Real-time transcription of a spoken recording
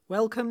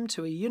Welcome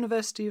to a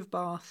University of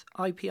Bath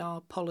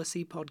IPR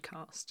Policy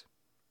Podcast.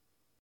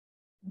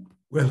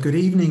 Well, good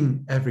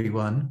evening,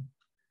 everyone,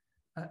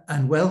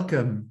 and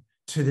welcome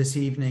to this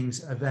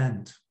evening's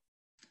event,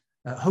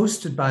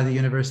 hosted by the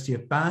University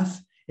of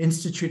Bath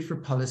Institute for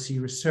Policy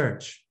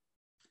Research.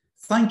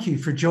 Thank you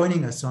for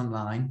joining us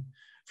online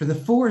for the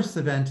fourth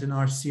event in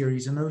our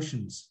series on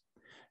oceans.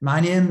 My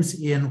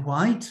name's Ian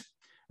White,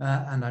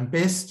 and I'm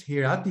based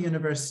here at the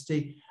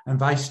University and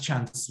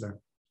Vice-Chancellor.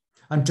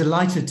 I'm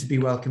delighted to be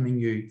welcoming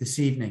you this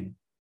evening.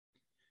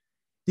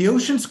 The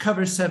oceans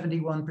cover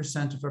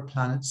 71% of our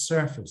planet's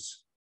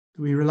surface.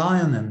 We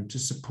rely on them to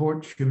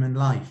support human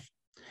life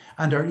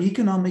and our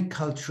economic,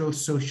 cultural,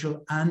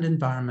 social, and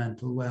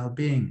environmental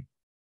well-being.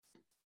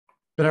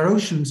 But our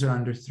oceans are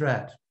under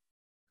threat.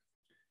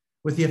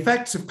 With the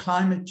effects of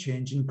climate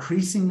change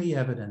increasingly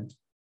evident,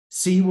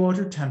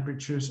 seawater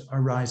temperatures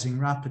are rising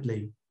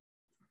rapidly.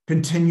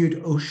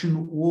 Continued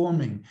ocean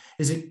warming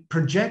is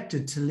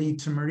projected to lead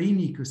to marine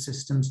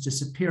ecosystems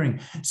disappearing,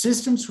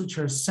 systems which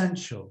are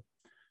essential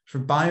for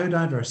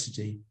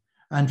biodiversity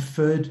and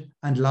food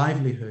and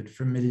livelihood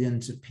for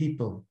millions of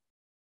people.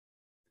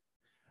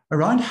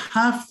 Around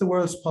half the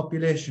world's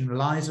population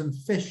relies on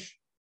fish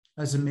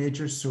as a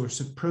major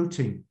source of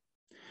protein,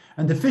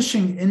 and the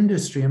fishing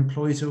industry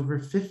employs over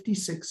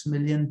 56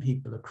 million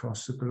people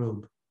across the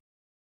globe.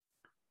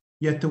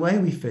 Yet the way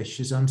we fish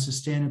is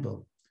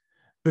unsustainable,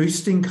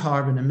 boosting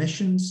carbon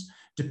emissions,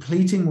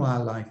 depleting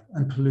wildlife,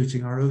 and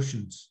polluting our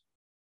oceans.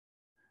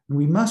 And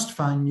we must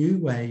find new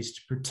ways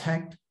to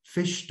protect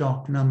fish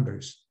stock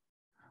numbers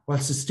while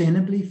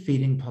sustainably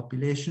feeding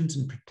populations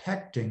and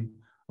protecting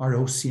our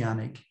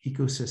oceanic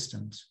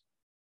ecosystems.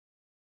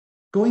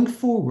 Going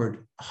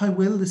forward, how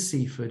will the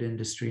seafood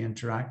industry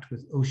interact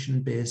with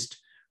ocean-based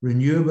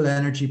renewable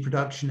energy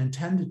production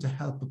intended to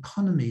help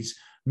economies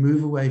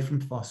move away from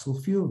fossil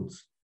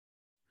fuels?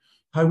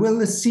 How will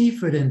the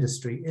seafood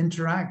industry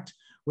interact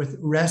with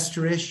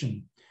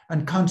restoration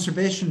and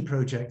conservation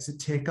projects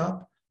that take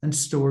up and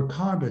store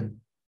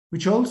carbon,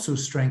 which also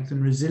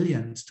strengthen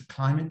resilience to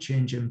climate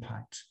change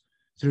impacts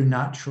through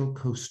natural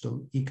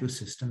coastal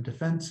ecosystem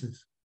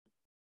defenses?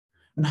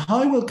 And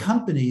how will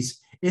companies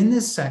in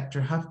this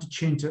sector have to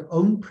change their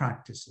own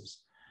practices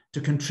to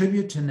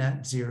contribute to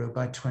net zero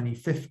by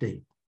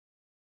 2050?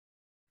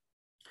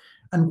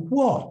 And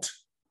what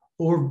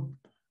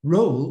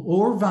role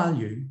or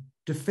value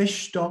do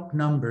fish stock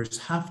numbers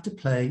have to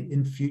play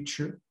in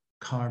future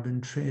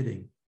carbon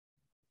trading?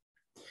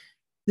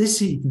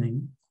 This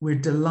evening, we're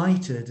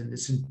delighted, and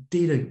it's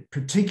indeed a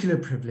particular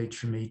privilege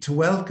for me, to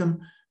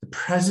welcome the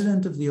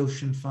President of the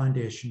Ocean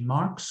Foundation,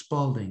 Mark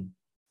Spalding,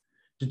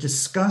 to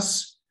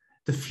discuss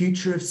the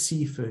future of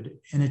seafood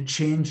in a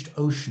changed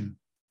ocean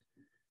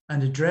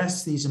and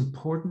address these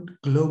important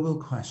global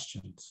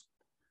questions.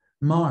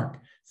 Mark,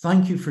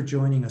 thank you for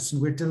joining us,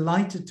 and we're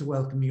delighted to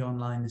welcome you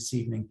online this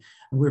evening.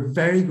 And we're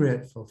very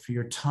grateful for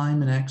your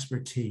time and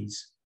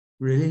expertise.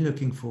 Really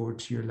looking forward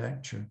to your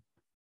lecture.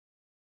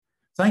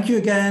 Thank you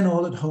again,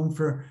 all at home,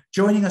 for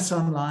joining us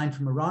online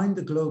from around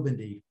the globe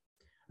indeed.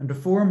 And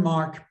before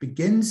Mark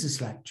begins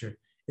his lecture,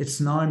 it's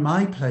now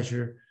my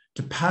pleasure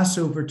to pass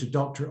over to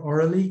Dr.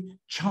 Aurélie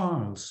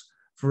Charles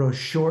for a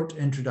short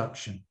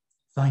introduction.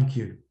 Thank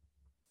you.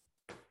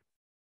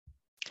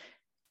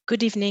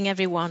 Good evening,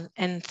 everyone,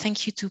 and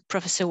thank you to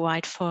Professor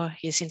White for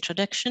his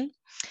introduction.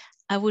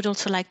 I would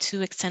also like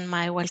to extend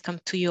my welcome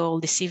to you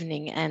all this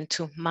evening, and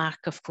to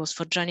Mark, of course,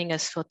 for joining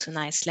us for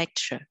tonight's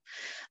lecture.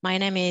 My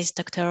name is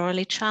Dr.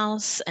 Aurélie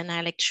Charles, and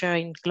I lecture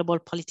in Global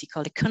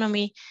Political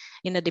Economy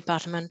in the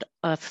Department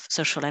of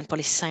Social and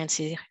Policy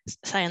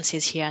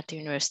Sciences here at the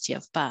University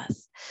of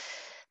Bath.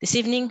 This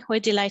evening,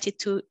 we're delighted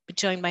to be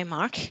joined by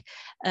Mark,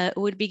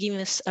 who will be giving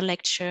us a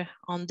lecture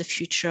on the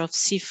future of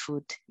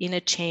seafood in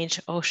a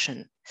changed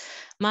ocean.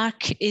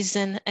 Mark is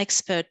an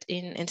expert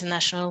in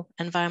international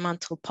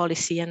environmental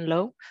policy and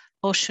law,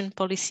 ocean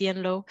policy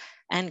and law,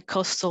 and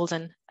coastal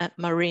and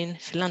marine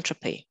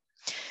philanthropy.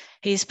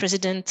 He is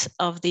president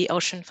of the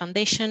Ocean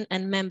Foundation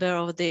and member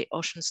of the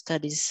Ocean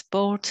Studies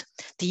Board,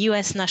 the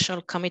US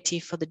National Committee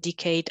for the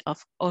Decade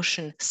of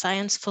Ocean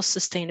Science for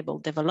Sustainable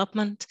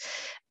Development,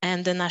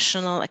 and the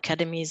National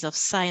Academies of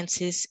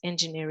Sciences,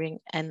 Engineering,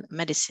 and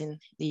Medicine,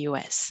 the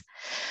US.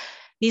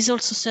 He's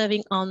also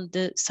serving on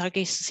the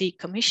Sargasso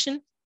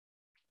Commission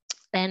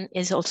and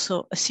is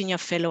also a senior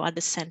fellow at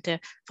the Center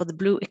for the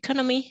Blue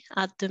Economy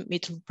at the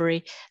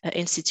Middlebury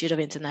Institute of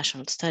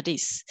International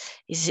Studies.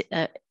 He's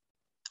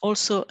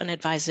also an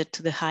advisor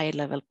to the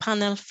high-level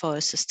panel for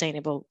a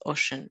sustainable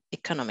ocean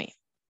economy.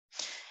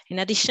 In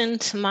addition,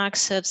 Mark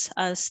serves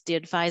as the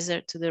advisor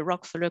to the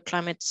Rockefeller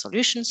Climate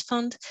Solutions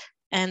Fund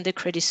and the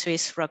Credit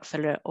Suisse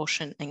Rockefeller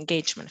Ocean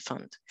Engagement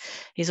Fund.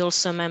 He's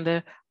also a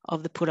member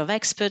of the pool of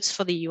experts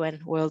for the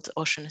UN World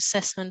Ocean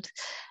Assessment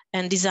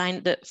and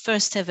designed the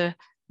first ever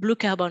blue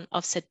carbon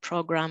offset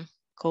program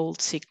called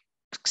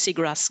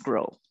Seagrass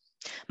Grow.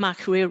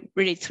 Mark, we're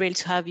really thrilled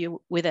to have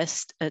you with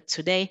us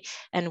today,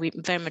 and we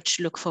very much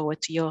look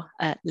forward to your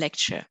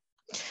lecture.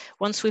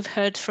 Once we've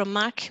heard from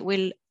Mark,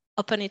 we'll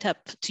open it up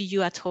to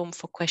you at home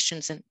for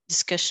questions and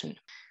discussion.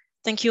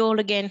 Thank you all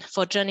again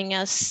for joining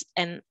us,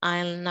 and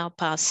I'll now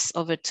pass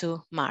over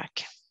to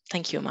Mark.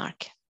 Thank you,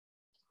 Mark.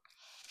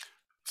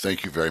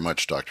 Thank you very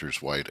much,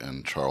 Drs. White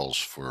and Charles,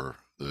 for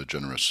the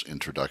generous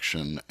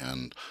introduction,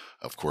 and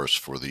of course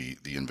for the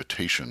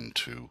invitation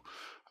to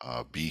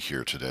be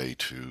here today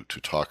to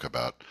talk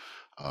about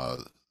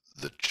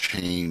the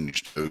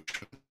changed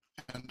ocean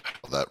and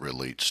how that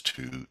relates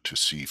to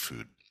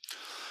seafood.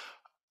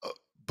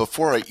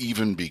 Before I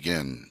even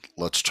begin,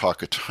 let's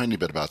talk a tiny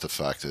bit about the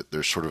fact that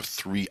there's sort of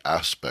three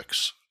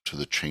aspects to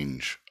the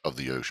change of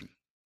the ocean.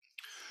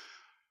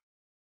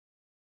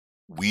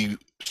 We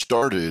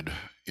started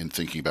in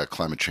thinking about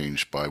climate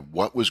change by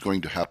what was going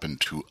to happen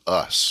to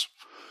us,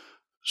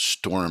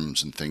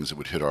 storms and things that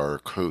would hit our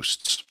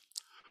coasts.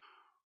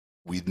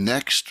 We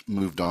next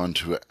moved on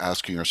to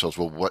asking ourselves,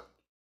 well, what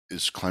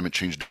is climate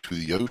change to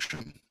the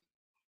ocean?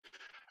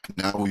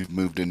 Now we've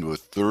moved into a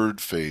third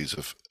phase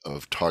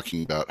of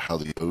talking about how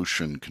the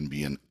ocean can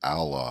be an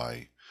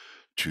ally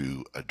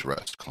to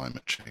address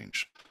climate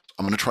change.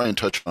 I'm going to try and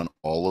touch on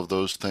all of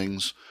those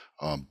things,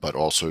 but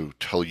also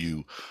tell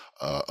you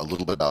a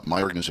little bit about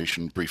my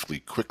organization briefly,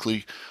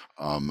 quickly,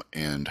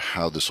 and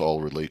how this all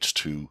relates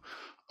to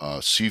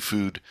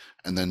seafood,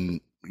 and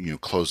then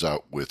close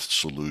out with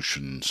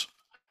solutions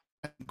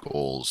and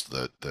goals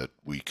that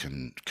we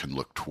can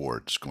look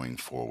towards going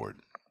forward.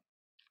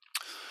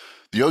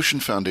 The Ocean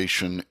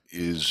Foundation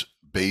is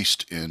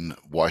based in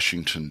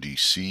Washington,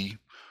 D.C.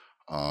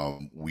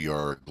 We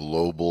are a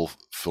global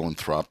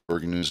philanthropic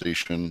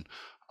organization.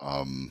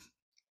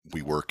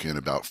 We work in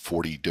about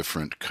 40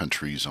 different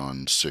countries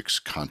on 6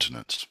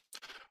 continents.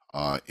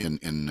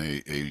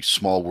 In a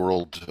small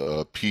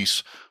world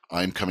piece,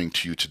 I'm coming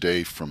to you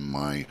today from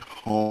my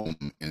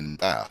home in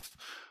Bath,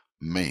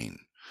 Maine.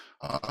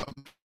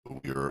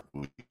 We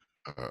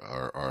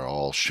are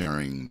all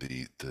sharing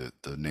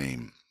the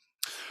name.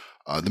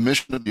 The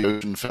mission of the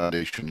Ocean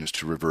Foundation is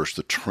to reverse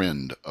the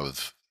trend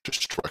of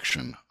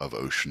destruction of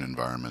ocean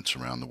environments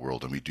around the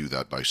world, and we do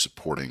that by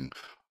supporting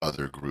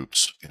other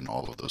groups in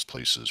all of those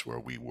places where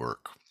we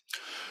work.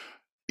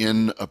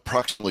 In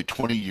approximately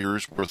 20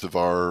 years worth of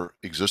our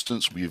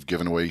existence, we have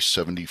given away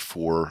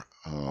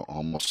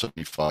almost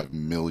 75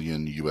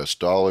 million US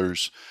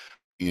dollars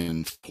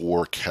in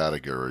 4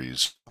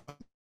 categories: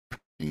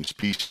 protecting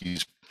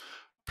species,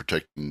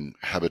 protecting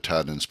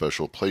habitat in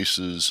special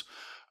places,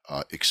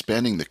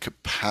 expanding the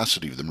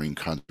capacity of the marine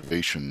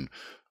conservation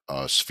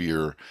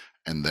sphere,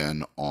 and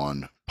then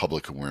on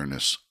public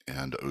awareness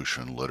and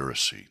ocean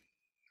literacy.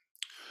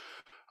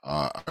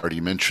 I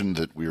already mentioned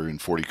that we're in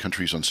 40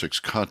 countries on 6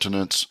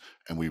 continents,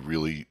 and we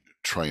really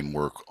try and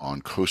work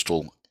on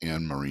coastal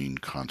and marine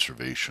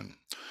conservation.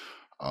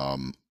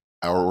 Our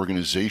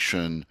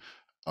organization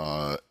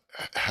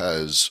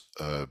has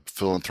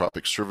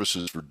philanthropic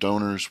services for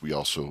donors. We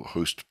also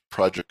host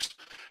projects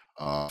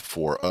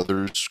for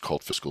others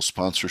called fiscal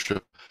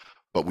sponsorship,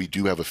 but we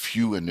do have a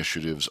few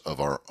initiatives of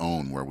our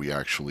own where we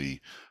actually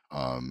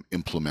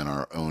implement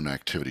our own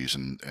activities,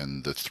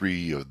 and the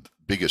 3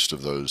 biggest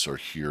of those are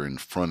here in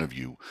front of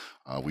you.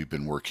 We've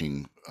been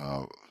working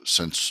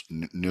since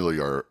nearly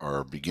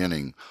our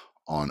beginning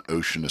on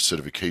ocean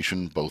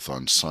acidification, both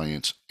on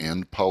science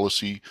and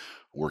policy,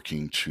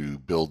 working to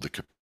build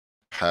the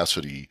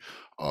capacity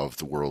of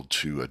the world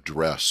to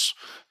address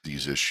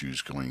these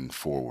issues going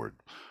forward.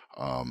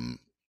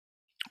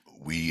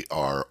 We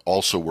are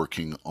also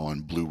working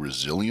on blue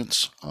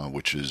resilience,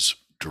 which is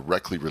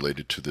directly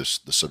related to the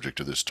subject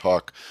of this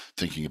talk,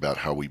 thinking about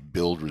how we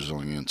build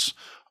resilience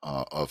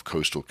of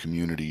coastal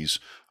communities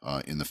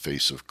in the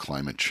face of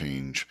climate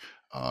change,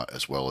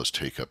 as well as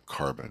take up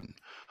carbon.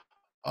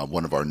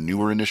 One of our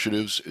newer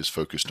initiatives is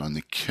focused on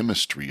the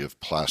chemistry of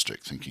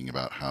plastic, thinking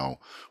about how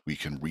we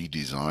can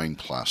redesign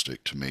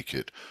plastic to make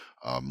it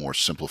more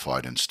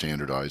simplified and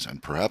standardized,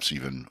 and perhaps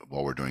even,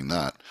 while we're doing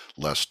that,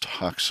 less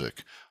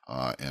toxic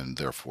and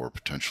therefore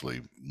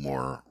potentially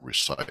more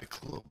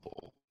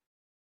recyclable.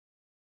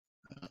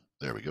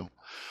 There we go.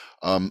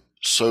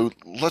 So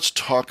let's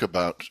talk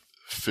about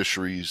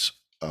fisheries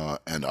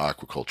and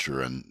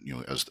aquaculture, and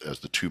as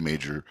the 2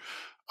 major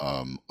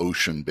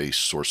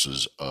ocean-based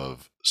sources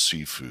of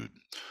seafood.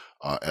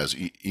 As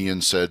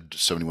Ian said,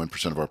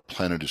 71% of our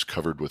planet is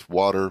covered with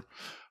water.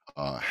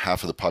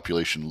 Half of the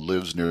population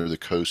lives near the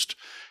coast,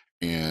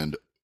 and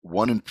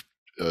 1 in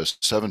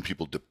 7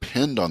 people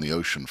depend on the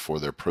ocean for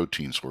their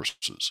protein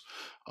sources,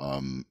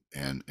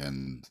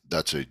 and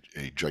that's a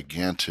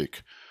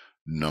gigantic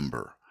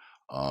number.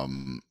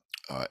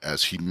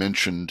 As he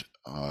mentioned,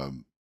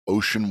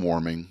 ocean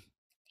warming,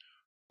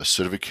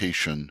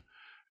 acidification,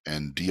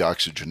 and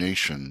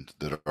deoxygenation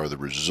that are the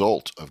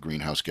result of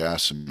greenhouse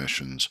gas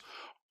emissions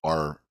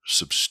are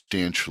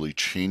substantially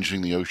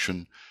changing the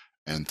ocean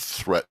and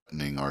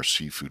threatening our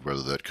seafood,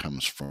 whether that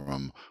comes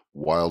from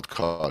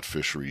wild-caught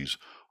fisheries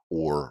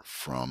or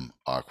from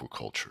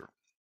aquaculture.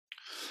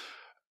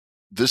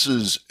 This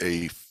is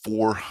a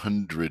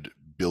 $400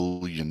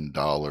 billion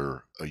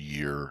a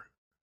year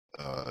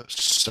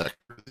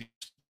sector, the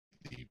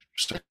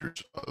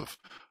sectors of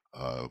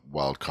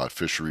wild-caught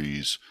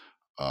fisheries,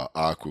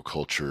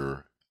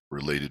 aquaculture,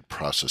 related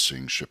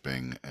processing,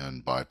 shipping,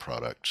 and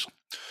byproducts.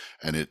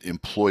 And it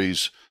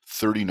employs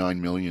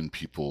 39 million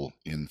people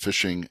in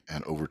fishing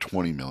and over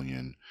 20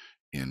 million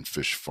in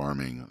fish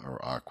farming or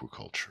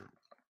aquaculture.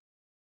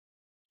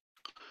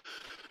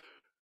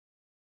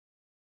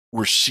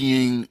 We're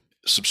seeing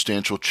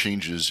substantial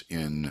changes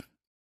in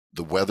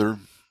the weather,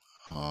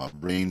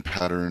 rain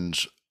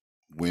patterns,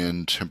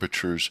 wind,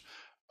 temperatures,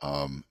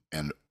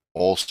 and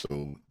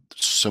also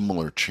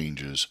similar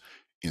changes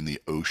in the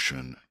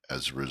ocean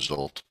as a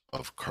result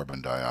of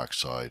carbon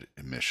dioxide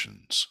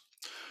emissions.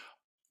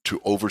 To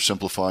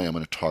oversimplify, I'm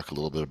going to talk a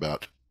little bit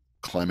about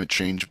climate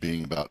change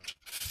being about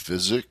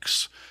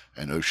physics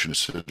and ocean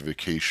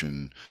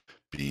acidification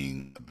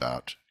being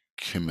about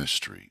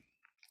chemistry.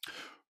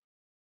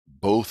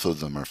 Both of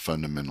them are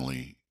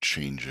fundamentally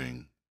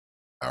changing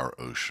our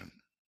ocean.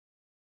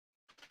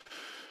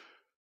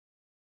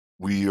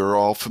 We are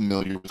all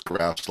familiar with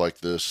graphs like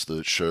this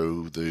that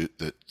show that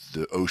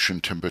the ocean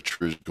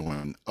temperature is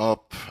going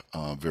up,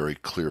 a very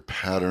clear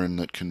pattern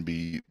that can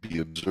be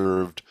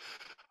observed.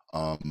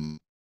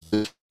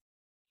 This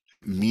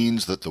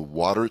means that the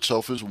water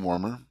itself is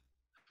warmer.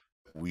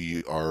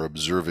 We are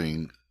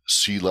observing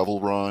sea level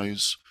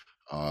rise,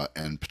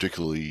 and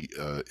particularly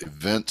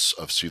events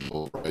of sea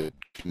level rise,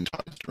 king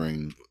tides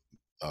during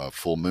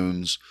full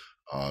moons,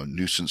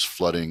 nuisance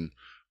flooding,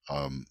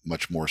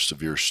 much more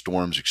severe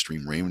storms,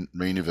 extreme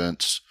rain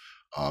events.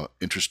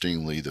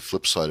 Interestingly, the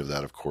flip side of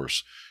that, of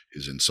course,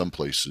 is in some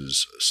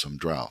places some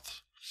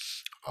drought.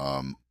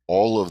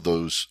 All of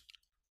those,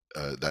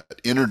 that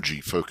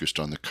energy focused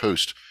on the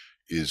coast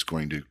is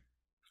going to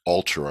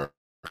alter our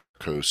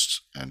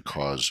coasts and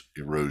cause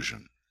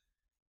erosion.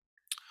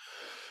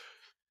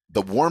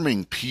 The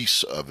warming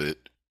piece of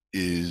it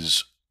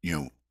is,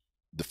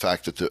 the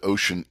fact that the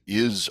ocean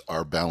is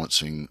our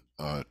balancing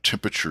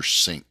temperature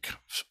sink,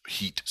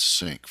 heat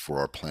sink for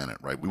our planet,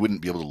 right? We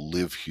wouldn't be able to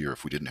live here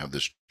if we didn't have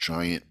this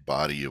giant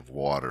body of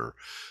water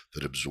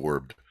that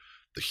absorbed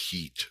the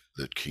heat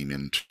that came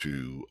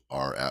into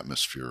our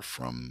atmosphere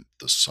from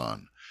the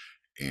sun.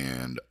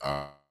 And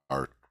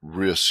our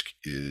risk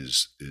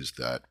is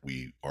that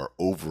we are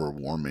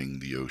overwarming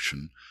the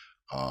ocean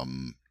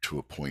to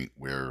a point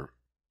where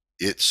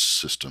its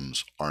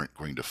systems aren't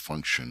going to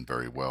function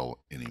very well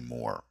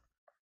anymore.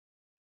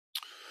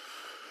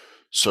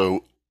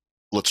 So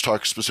let's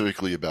talk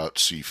specifically about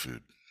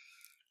seafood.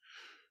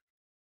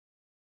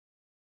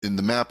 In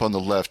the map on the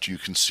left, you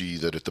can see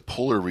that at the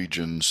polar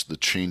regions, the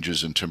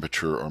changes in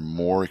temperature are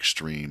more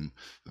extreme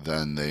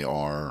than they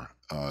are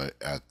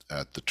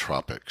at the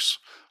tropics,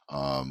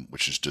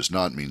 which does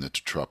not mean that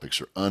the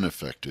tropics are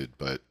unaffected,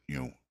 but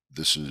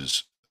this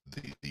is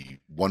the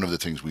one of the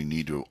things we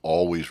need to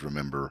always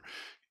remember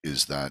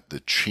is that the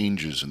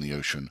changes in the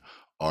ocean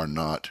are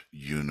not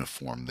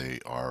uniform, they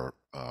are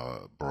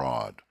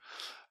broad.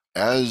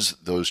 As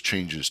those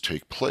changes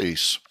take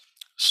place,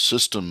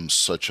 systems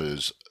such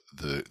as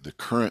the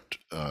current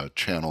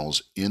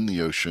channels in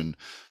the ocean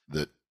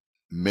that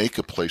make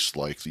a place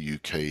like the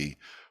UK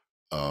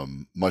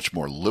much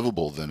more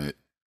livable than it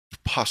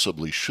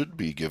possibly should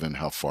be given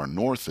how far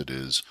north it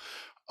is,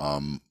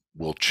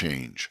 will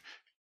change.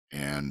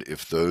 And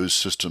if those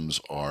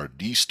systems are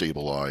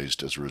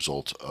destabilized as a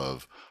result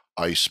of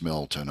ice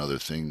melt and other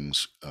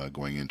things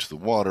going into the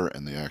water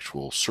and the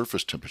actual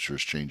surface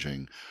temperatures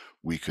changing,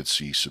 we could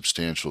see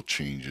substantial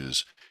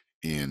changes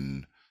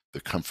in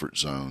the comfort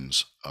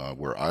zones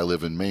where I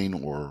live in Maine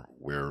or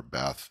where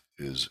Bath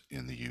is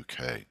in the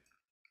UK.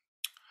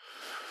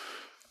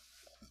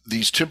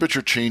 These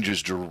temperature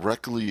changes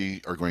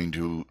directly are going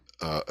to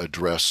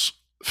address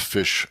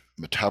fish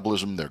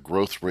metabolism, their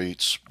growth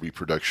rates,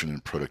 reproduction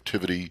and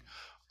productivity,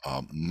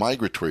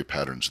 migratory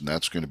patterns, and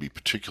that's going to be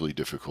particularly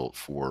difficult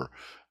for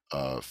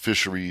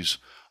fisheries,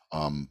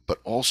 but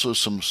also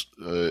some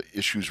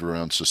issues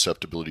around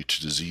susceptibility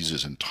to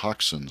diseases and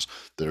toxins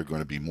that are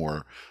going to be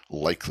more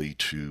likely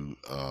to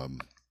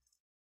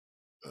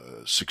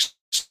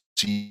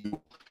succeed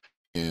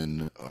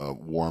in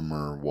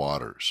warmer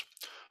waters.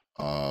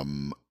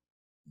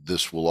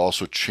 This will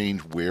also change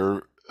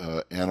where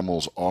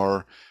animals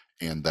are,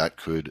 and that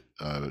could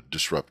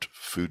disrupt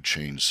food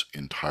chains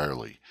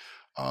entirely.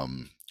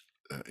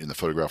 In the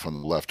photograph on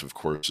the left, of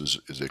course,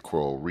 is a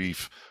coral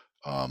reef.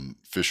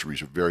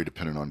 Fisheries are very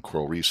dependent on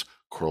coral reefs.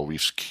 Coral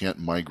reefs can't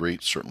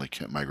migrate, certainly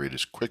can't migrate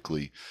as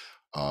quickly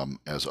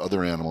as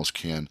other animals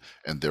can,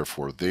 and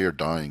therefore they are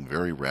dying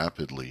very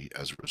rapidly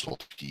as a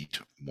result of heat,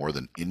 more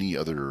than any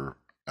other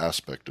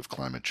aspect of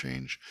climate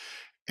change,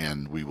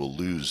 and we will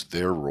lose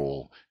their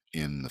role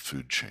in the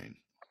food chain.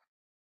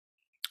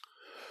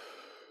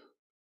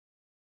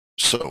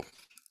 So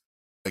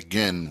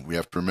again, we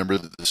have to remember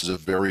that this is a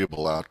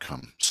variable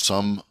outcome.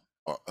 Some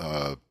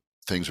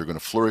things are going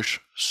to flourish,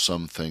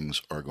 some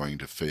things are going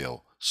to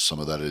fail. Some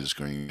of that is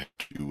going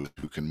to do with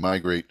who can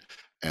migrate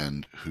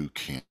and who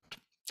can't.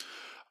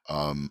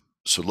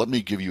 So let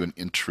me give you an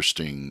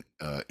interesting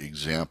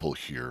example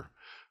here.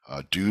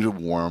 Due to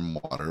warm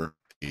water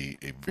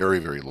a very,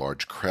 very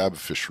large crab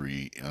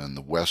fishery on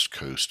the west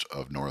coast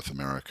of North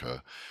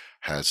America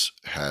has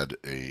had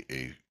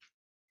a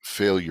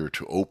failure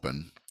to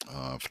open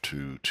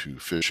to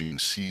fishing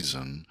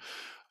season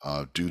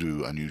due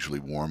to unusually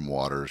warm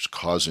waters,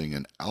 causing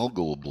an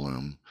algal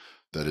bloom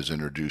that has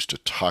introduced a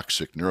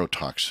toxic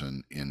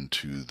neurotoxin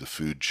into the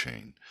food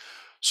chain.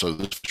 So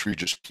this fishery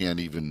just can't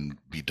even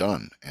be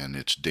done, and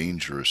it's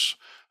dangerous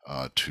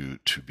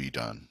to be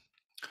done.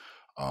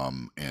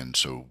 And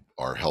so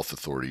our health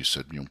authorities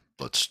said,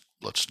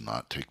 let's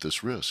not take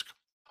this risk.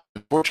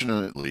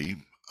 Unfortunately,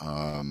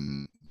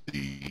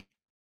 the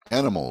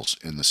animals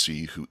in the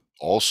sea who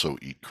also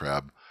eat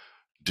crab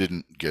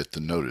didn't get the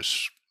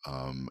notice,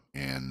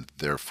 and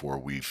therefore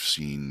we've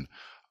seen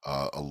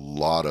a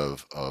lot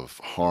of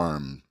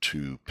harm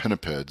to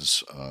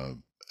pinnipeds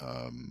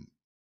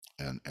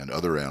and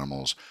other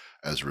animals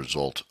as a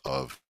result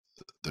of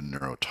the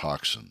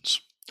neurotoxins.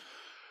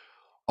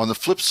 On the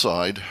flip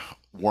side,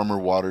 warmer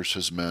waters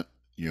has meant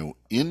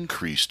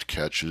increased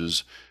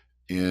catches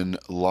in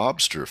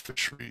lobster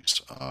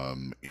fisheries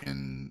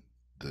in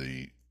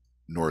the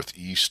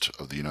northeast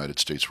of the United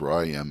States where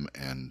I am,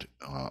 and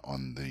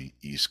on the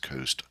east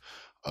coast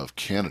of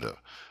Canada,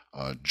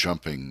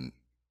 jumping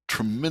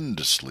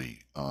tremendously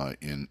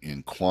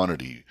in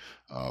quantity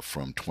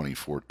from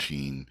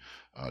 2014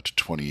 to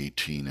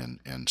 2018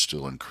 and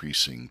still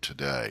increasing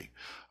today.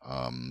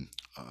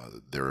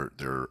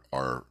 There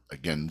are,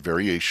 again,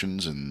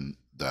 variations in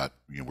that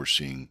we're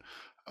seeing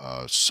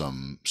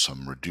some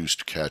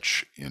reduced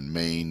catch in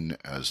Maine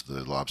as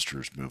the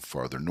lobsters move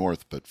farther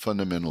north, but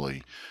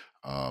fundamentally,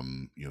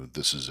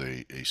 this is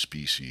a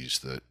species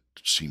that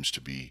seems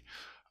to be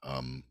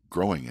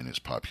growing in its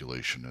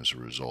population as a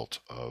result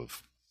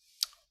of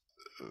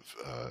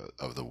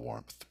the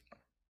warmth.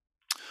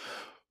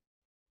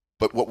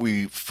 But what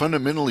we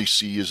fundamentally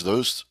see is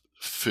those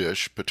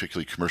fish,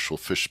 particularly commercial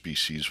fish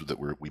species that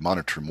we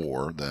monitor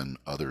more than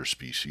other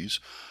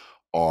species,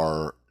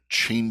 are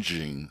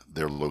changing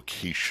their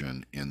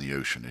location in the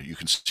ocean. And you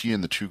can see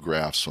in the two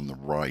graphs on the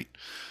right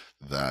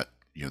that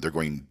they're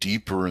going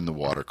deeper in the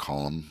water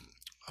column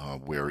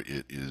where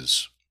it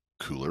is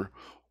cooler,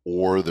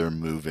 or they're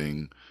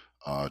moving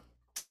far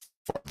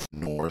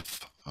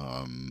north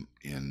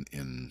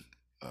in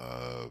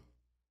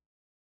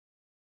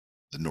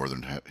the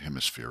northern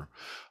hemisphere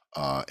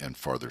and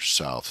farther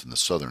south in the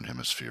southern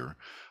hemisphere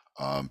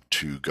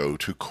to go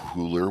to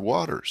cooler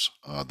waters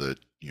that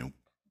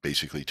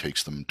basically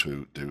takes them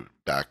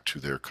back to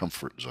their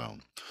comfort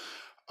zone.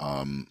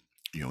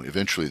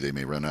 Eventually they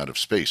may run out of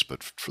space,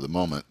 but for the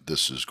moment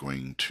this is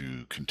going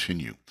to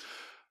continue.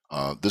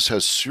 This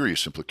has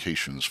serious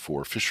implications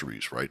for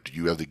fisheries, right? Do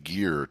you have the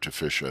gear to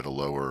fish at a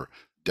lower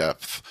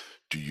depth?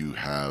 Do you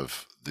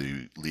have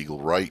the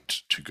legal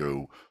right to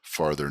go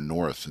farther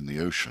north in the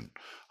ocean?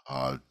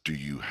 Do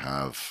you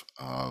have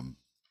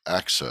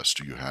access?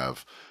 Do you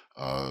have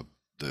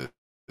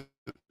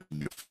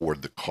you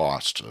afford the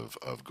cost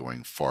of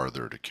going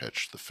farther to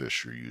catch the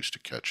fish you're used to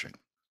catching?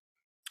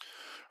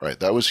 All right,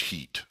 that was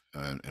heat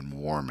and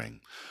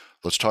warming.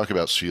 Let's talk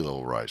about sea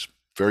level rise.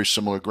 Very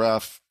similar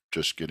graph,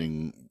 just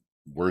getting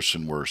worse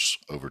and worse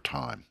over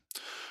time.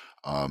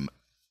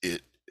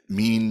 It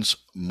means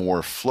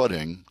more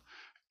flooding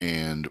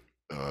and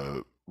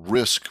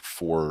risk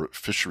for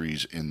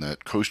fisheries in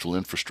that coastal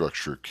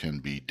infrastructure can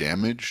be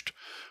damaged.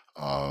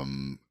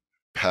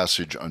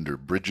 Passage under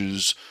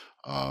bridges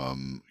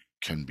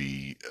can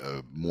be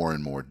more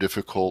and more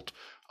difficult.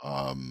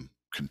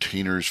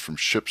 Containers from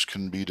ships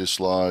can be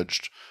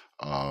dislodged,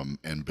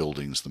 and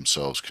buildings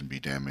themselves can be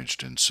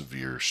damaged in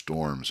severe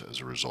storms as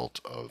a result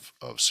of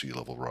sea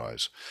level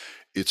rise.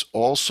 It's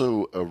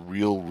also a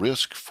real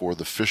risk for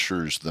the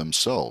fishers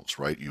themselves,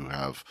 right? You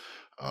have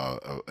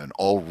an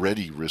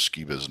already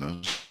risky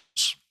business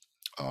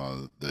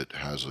that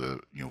has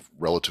a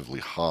relatively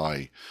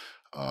high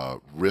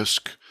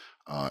risk,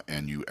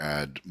 and you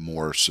add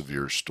more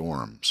severe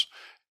storms.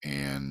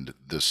 And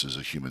this is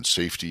a human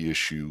safety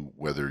issue,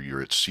 whether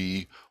you're at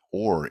sea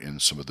or in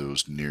some of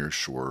those near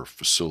shore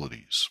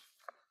facilities.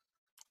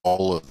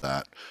 All of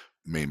that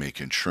may make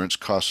insurance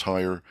costs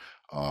higher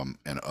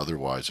and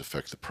otherwise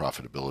affect the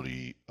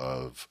profitability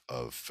of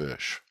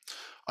fish.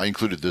 I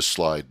included this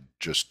slide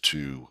just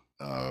to,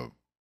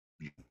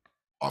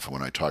 often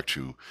when I talk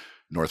to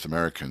North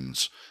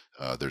Americans,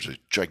 there's a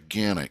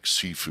gigantic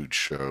seafood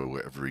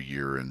show every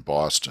year in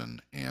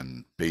Boston,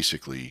 and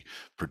basically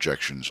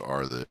projections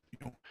are that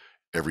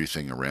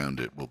everything around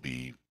it will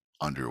be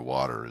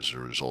underwater as a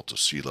result of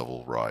sea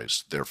level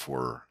rise.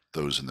 Therefore,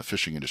 those in the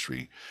fishing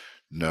industry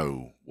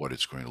know what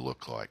it's going to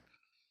look like.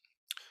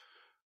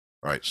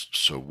 All right,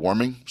 so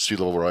warming, sea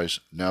level rise.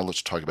 Now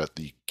let's talk about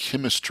the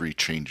chemistry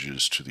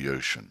changes to the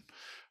ocean.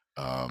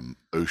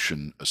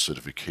 Ocean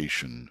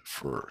acidification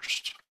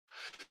first.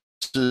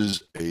 This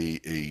is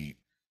a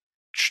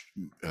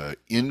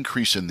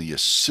increase in the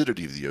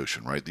acidity of the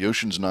ocean, right? The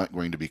ocean's not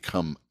going to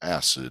become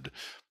acid,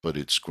 but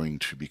it's going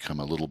to become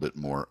a little bit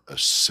more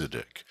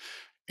acidic.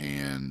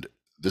 And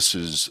this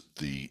is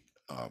the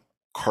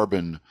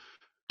carbon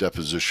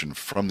deposition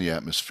from the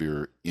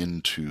atmosphere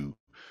into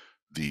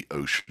the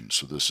ocean.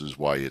 So this is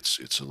why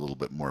it's a little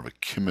bit more of a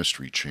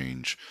chemistry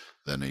change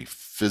than a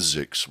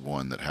physics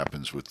one that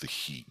happens with the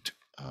heat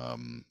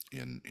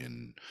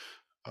in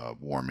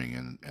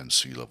warming and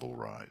sea level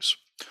rise.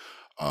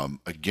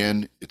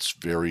 Again, it's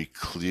very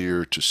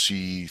clear to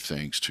see,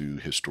 thanks to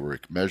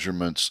historic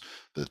measurements,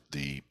 that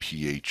the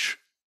pH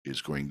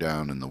is going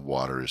down and the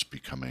water is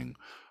becoming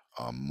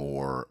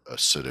more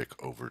acidic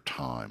over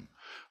time.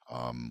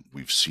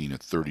 We've seen a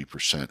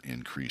 30%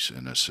 increase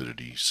in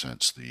acidity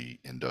since the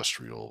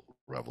Industrial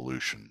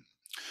Revolution.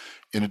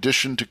 In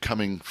addition to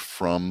coming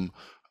from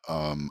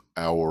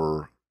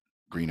our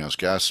greenhouse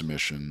gas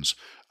emissions,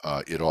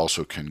 it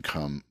also can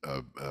come,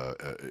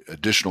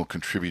 additional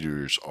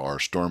contributors are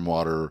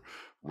stormwater,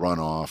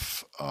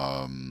 runoff,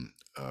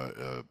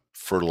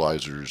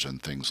 fertilizers,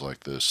 and things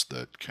like this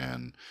that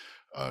can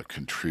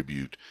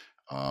contribute.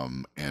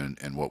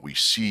 And what we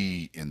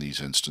see in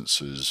these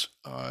instances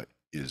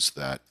is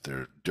that there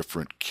are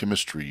different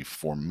chemistry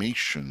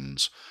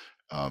formations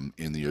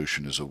in the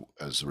ocean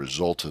as a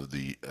result of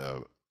the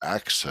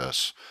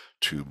access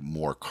to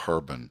more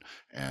carbon,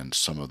 and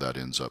some of that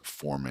ends up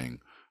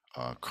forming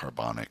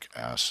carbonic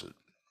acid.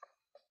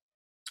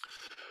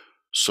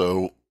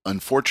 So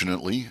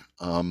unfortunately,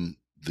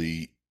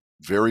 the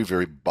very,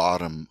 very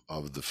bottom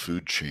of the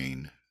food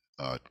chain,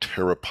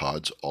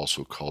 pteropods,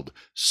 also called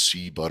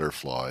sea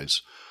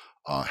butterflies,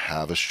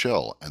 have a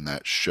shell, and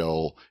that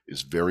shell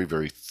is very,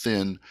 very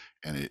thin,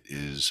 and it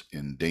is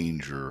in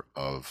danger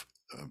of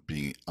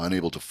being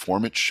unable to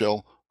form its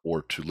shell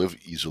or to live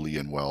easily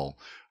and well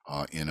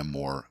in a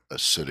more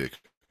acidic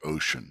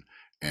ocean.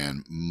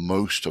 And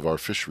most of our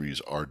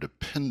fisheries are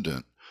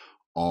dependent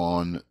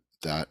on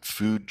that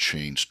food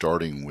chain,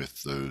 starting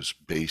with those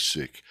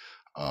basic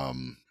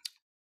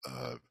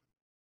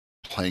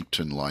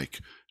plankton-like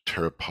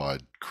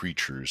pteropod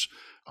creatures,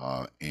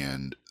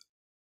 and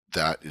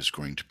that is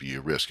going to be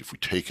a risk. If we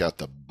take out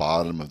the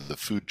bottom of the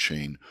food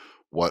chain,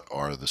 what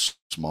are the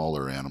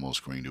smaller animals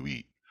going to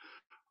eat?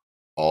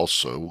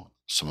 Also,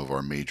 some of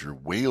our major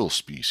whale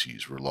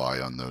species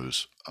rely on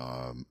those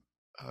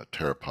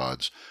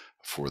pteropods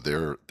for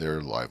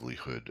their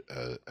livelihood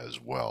as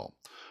well.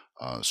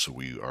 So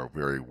we are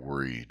very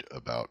worried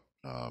about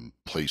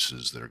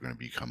places that are going to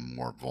become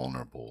more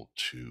vulnerable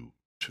to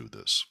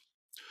this.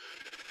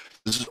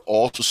 This is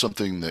also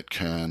something that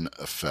can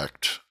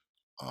affect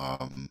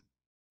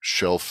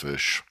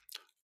shellfish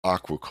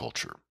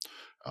aquaculture.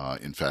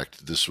 In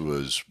fact, this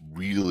was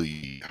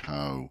really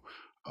how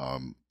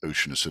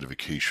ocean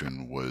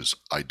acidification was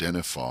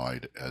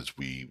identified as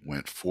we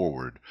went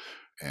forward.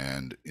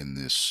 And in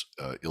this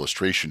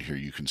illustration here,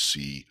 you can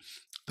see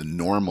the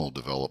normal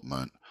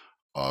development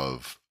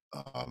of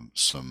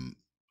some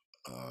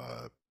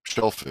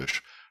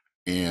shellfish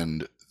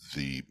and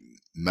the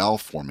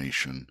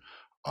malformation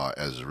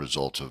as a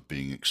result of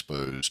being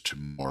exposed to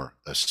more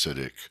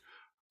acidic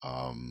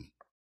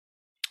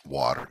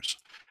waters.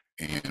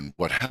 And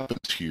what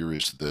happens here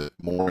is that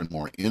more and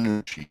more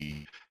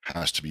energy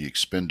has to be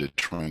expended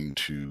trying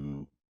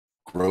to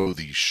grow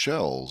these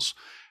shells,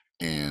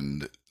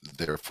 and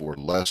therefore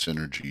less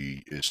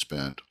energy is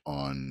spent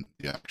on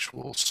the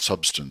actual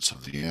substance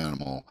of the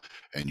animal,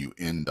 and you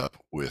end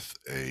up with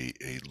a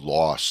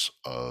loss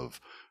of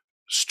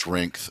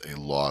strength, a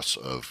loss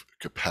of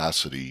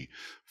capacity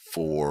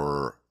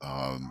for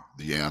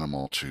the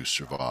animal to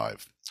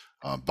survive.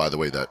 By the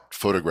way, that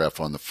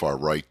photograph on the far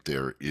right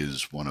there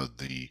is one of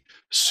the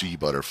sea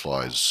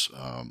butterflies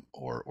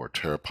or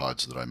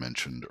pteropods that I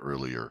mentioned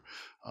earlier.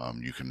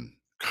 You can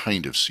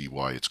kind of see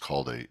why it's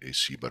called a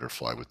sea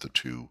butterfly with the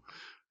two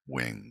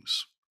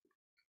wings.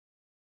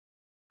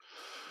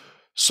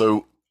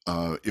 So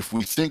if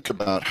we think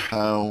about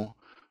how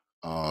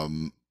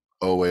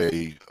OA,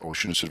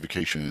 ocean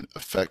acidification,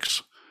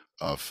 affects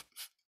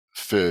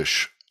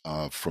fish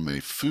from a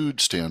food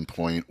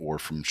standpoint or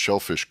from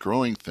shellfish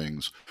growing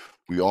things,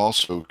 we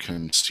also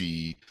can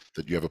see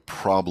that you have a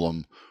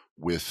problem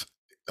with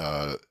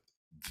the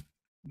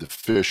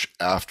fish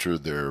after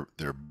they're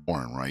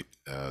born, right?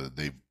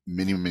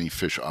 Many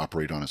fish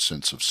operate on a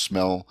sense of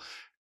smell,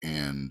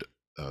 and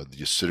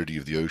the acidity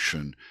of the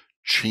ocean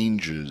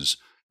changes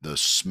the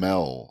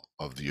smell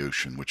of the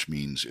ocean, which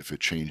means if it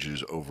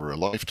changes over a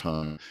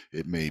lifetime,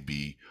 it may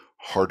be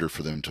harder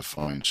for them to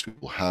find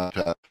suitable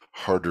habitat,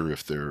 harder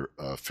if they're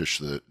fish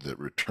that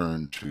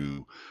return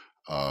to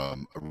a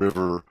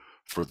river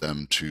for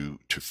them to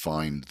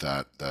find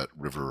that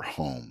river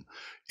home.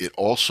 It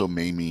also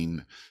may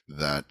mean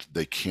that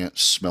they can't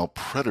smell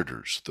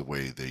predators the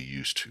way they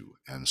used to.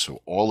 And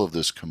so all of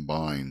this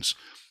combines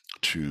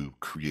to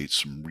create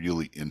some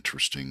really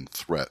interesting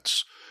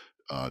threats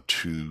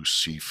to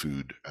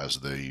seafood as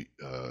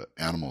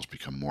animals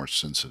become more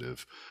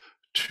sensitive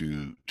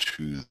to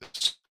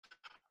this.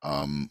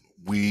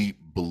 We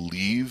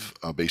believe,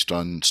 based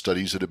on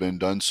studies that have been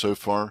done so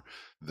far,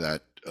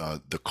 that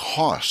the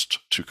cost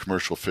to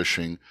commercial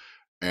fishing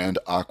and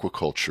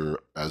aquaculture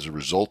as a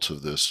result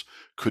of this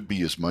could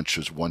be as much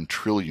as $1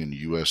 trillion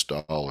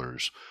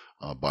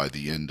by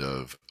the end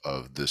of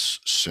this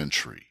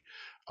century.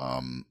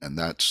 And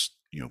that's,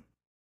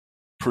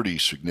 pretty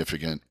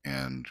significant,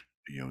 and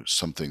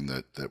something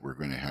that we're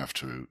going to have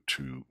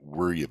to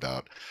worry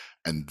about.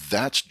 And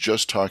that's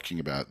just talking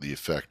about the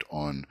effect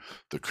on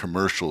the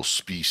commercial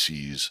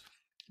species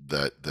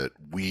that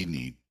we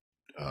need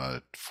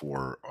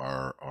for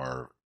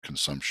our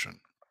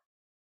consumption.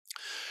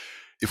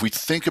 If we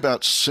think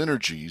about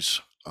synergies,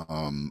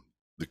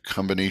 the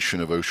combination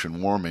of ocean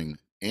warming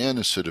and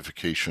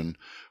acidification,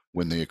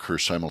 when they occur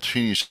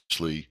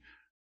simultaneously,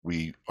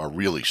 we are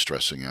really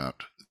stressing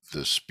out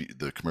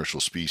the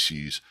commercial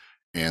species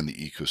and the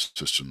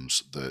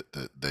ecosystems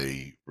that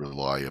they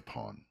rely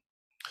upon.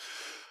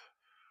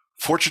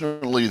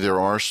 Fortunately, there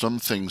are some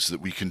things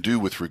that we can do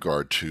with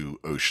regard to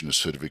ocean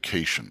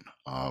acidification.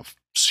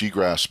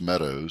 Seagrass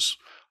meadows,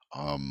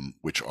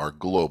 which are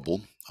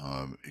global,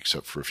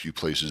 except for a few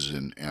places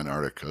in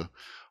Antarctica,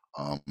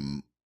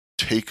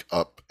 take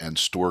up and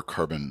store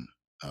carbon,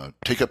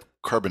 take up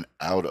carbon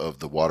out of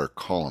the water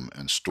column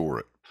and store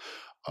it.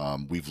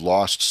 We've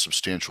lost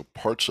substantial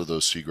parts of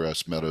those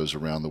seagrass meadows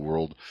around the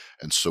world,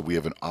 and so we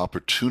have an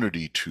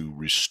opportunity to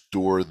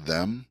restore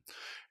them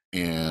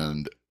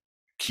and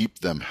keep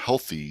them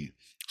healthy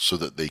so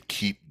that they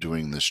keep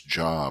doing this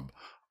job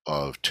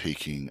of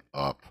taking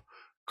up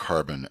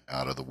carbon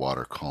out of the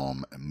water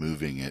column and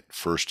moving it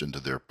first into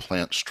their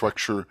plant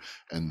structure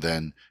and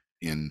then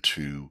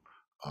into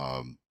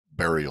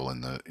burial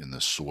in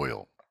the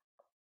soil.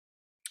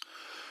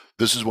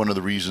 This is one of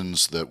the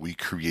reasons that we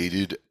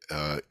created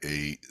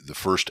the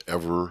first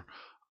ever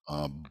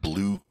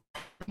blue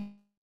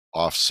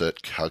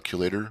offset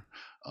calculator.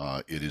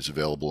 It is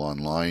available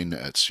online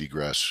at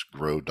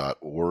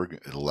seagrassgrow.org.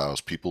 It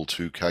allows people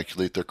to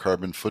calculate their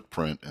carbon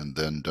footprint and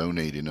then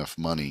donate enough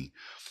money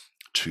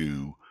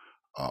to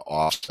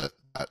offset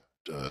that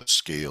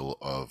scale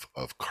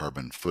of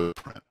carbon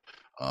footprint.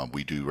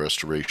 We do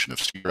restoration of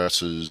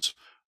seagrasses,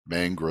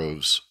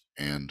 mangroves,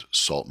 and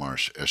salt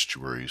marsh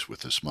estuaries with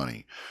this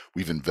money.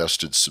 We've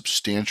invested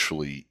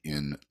substantially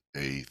in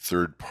a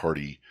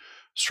third-party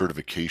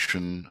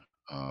certification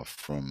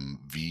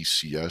from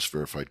VCS,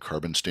 Verified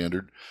Carbon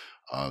Standard,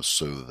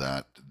 so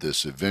that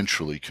this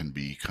eventually can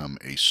become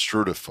a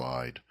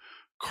certified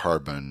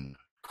carbon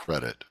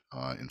credit.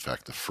 In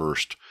fact, the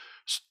first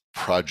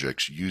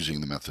projects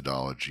using the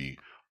methodology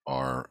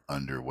are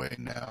underway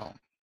now.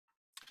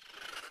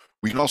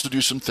 We can also do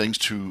some things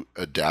to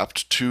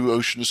adapt to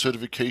ocean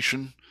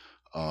acidification.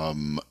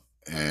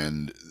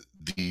 And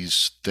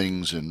these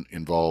things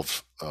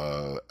involve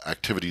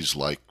activities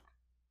like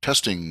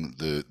testing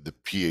the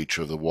pH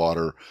of the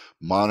water,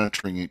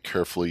 monitoring it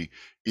carefully.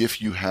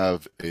 If you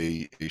have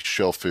a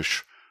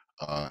shellfish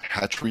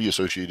hatchery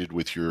associated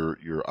with your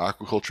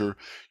aquaculture,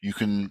 you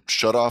can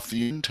shut off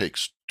the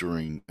intakes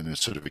during an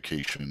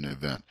acidification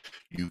event.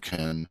 You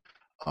can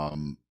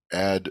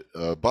add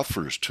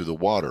buffers to the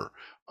water.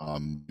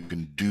 You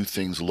can do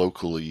things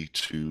locally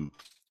to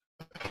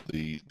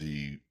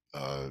the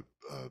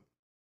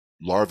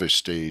larvae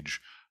stage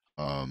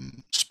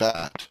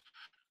spat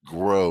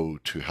grow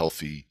to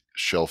healthy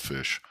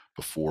shellfish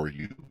before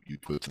you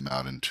put them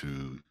out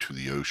into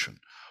the ocean.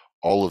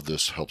 All of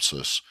this helps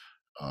us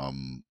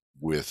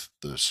with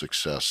the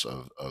success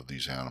of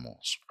these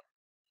animals.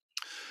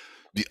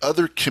 The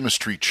other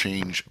chemistry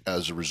change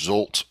as a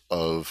result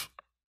of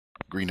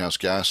greenhouse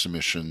gas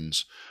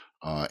emissions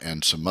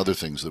and some other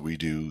things that we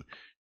do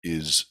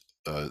is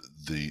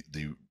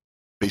the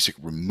basic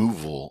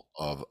removal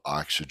of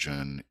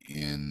oxygen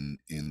in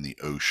the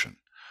ocean.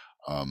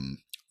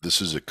 This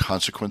is a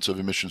consequence of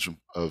emissions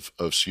of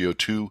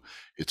CO2.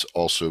 It's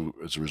also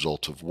as a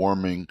result of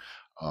warming.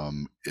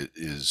 It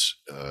is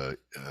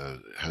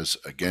has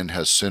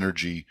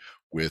synergy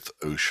with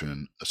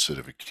ocean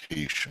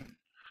acidification.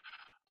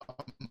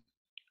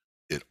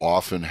 It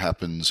often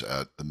happens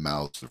at the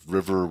mouths of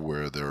river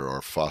where there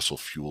are fossil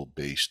fuel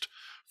based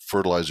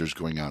fertilizers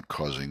going out,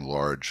 causing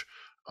large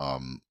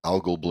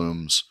algal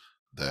blooms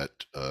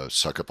that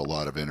suck up a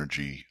lot of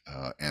energy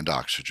and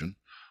oxygen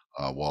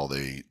while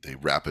they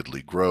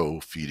rapidly grow,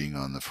 feeding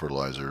on the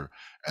fertilizer,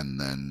 and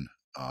then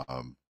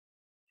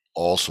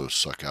also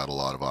suck out a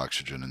lot of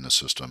oxygen in the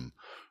system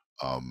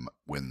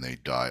when they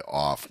die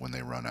off, when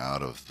they run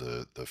out of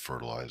the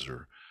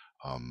fertilizer,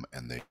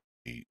 and they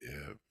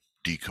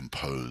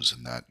decompose,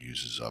 and that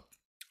uses up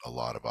a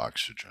lot of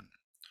oxygen.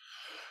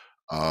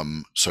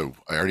 So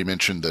I already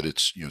mentioned that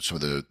it's some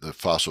of the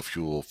fossil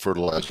fuel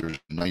fertilizers,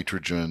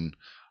 nitrogen,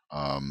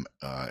 and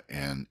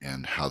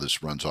how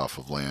this runs off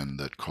of land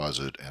that cause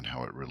it, and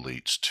how it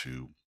relates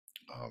to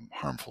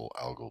harmful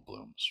algal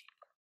blooms.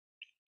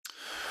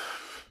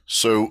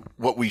 So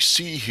what we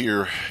see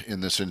here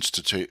in this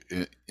instance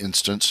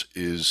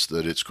is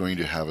that it's going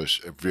to have a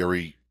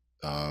very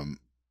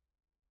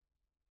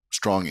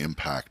strong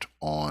impact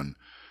on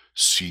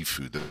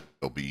seafood.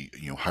 There'll be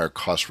higher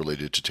costs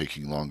related to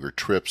taking longer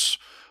trips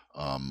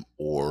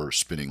or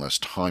spending less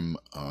time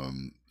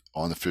on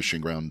the fishing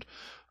ground.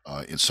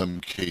 In some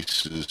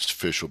cases,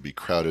 fish will be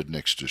crowded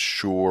next to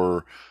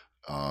shore.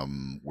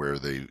 where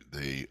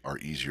they are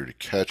easier to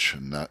catch,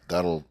 and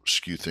that'll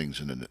skew things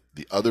in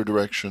the other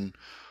direction.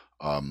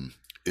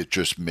 It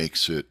just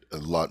makes it a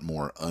lot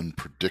more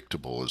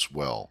unpredictable as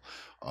well,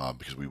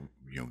 because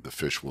the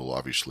fish will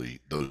obviously,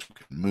 those who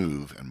can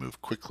move and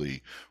move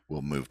quickly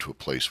will move to a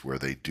place where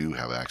they do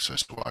have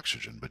access to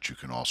oxygen, but you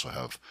can also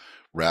have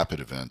rapid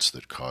events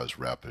that cause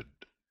rapid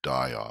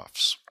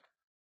die-offs.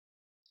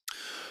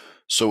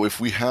 So if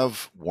we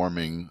have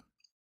warming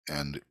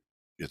and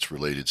its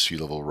related sea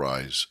level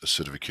rise,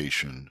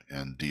 acidification,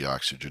 and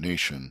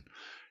deoxygenation,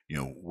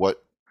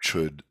 what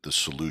should the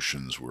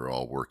solutions we're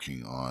all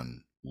working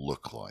on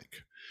look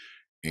like?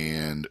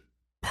 And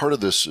part of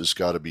this has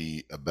got to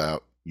be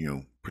about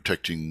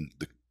protecting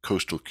the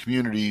coastal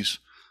communities,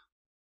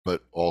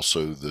 but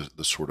also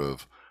the sort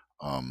of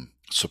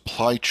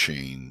supply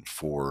chain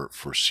for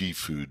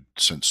seafood,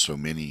 since so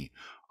many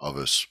of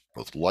us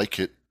both like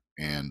it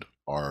and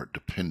are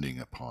depending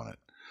upon it.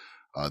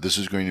 This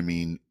is going to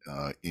mean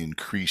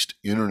increased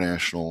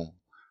international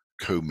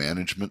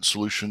co-management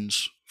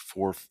solutions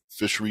for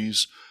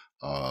fisheries.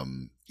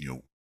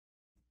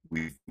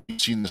 We've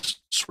seen this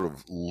sort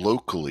of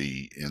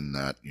locally in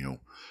that,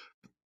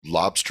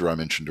 lobster I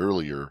mentioned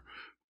earlier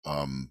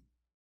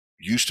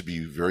used to be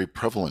very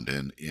prevalent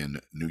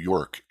in New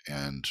York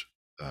and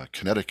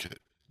Connecticut.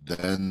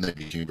 Then they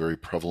became very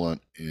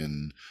prevalent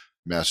in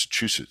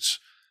Massachusetts,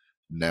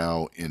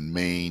 now in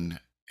Maine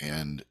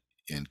and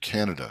in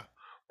Canada.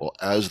 Well,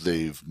 as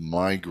they've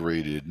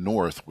migrated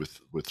north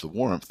with the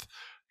warmth,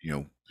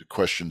 the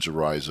questions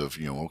arise of,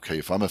 okay,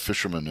 if I'm a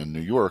fisherman in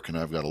New York and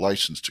I've got a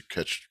license to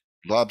catch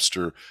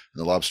lobster and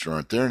the lobster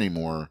aren't there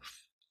anymore,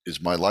 is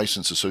my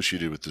license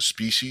associated with the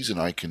species and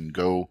I can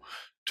go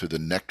to the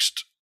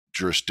next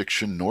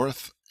jurisdiction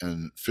north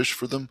and fish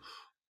for them,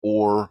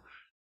 or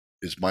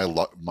is my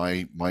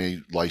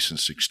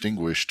license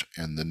extinguished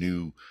and the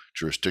new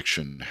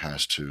jurisdiction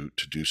has to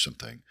do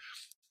something?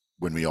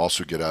 When we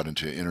also get out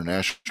into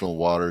international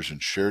waters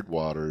and shared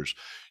waters,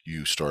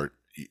 you start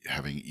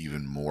having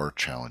even more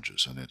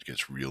challenges, and it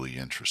gets really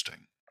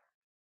interesting.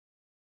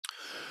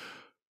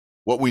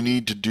 What we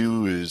need to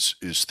do is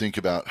think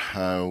about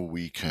how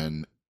we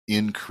can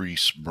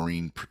increase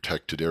marine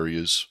protected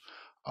areas,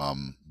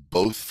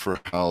 both for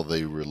how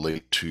they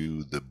relate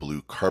to the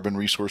blue carbon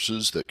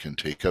resources that can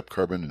take up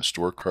carbon and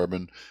store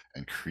carbon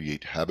and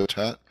create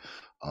habitat,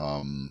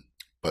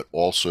 but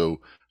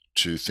also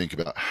to think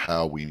about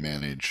how we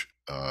manage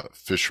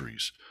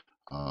fisheries.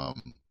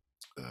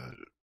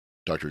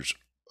 Drs.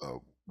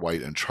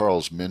 White and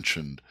Charles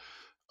mentioned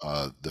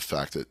the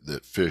fact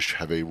that fish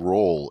have a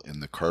role in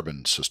the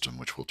carbon system,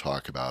 which we'll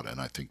talk about,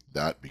 and I think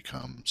that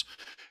becomes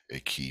a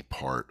key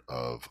part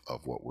of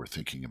what we're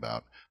thinking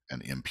about,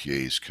 and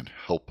MPAs can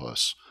help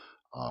us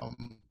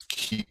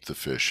keep the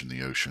fish in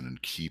the ocean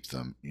and keep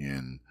them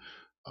in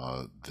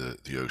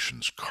the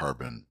ocean's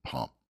carbon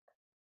pump.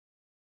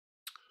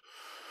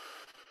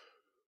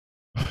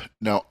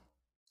 Now,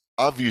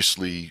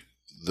 obviously,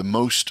 the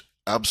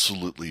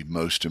absolutely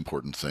most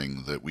important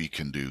thing that we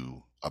can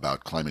do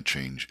about climate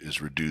change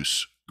is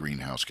reduce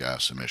greenhouse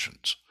gas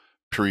emissions.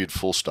 Period,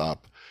 full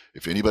stop.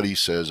 If anybody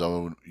says,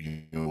 oh,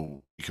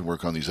 you can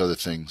work on these other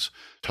things,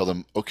 tell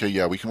them, okay,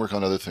 yeah, we can work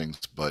on other things,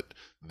 but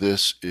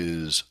this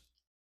is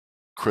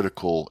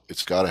critical.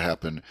 It's got to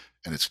happen,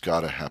 and it's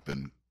got to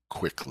happen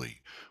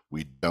quickly.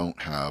 We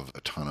don't have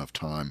a ton of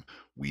time.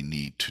 We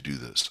need to do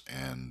this.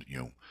 And,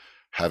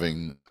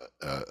 having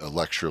a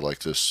lecture like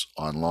this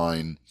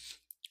online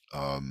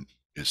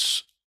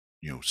is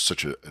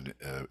such an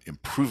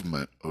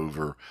improvement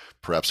over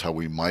perhaps how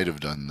we might have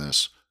done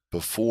this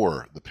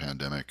before the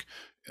pandemic,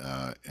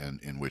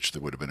 and in which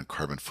there would have been a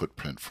carbon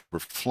footprint for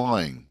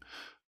flying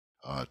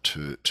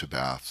to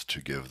Bath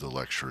to give the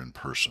lecture in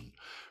person.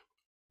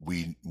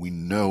 We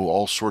know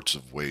all sorts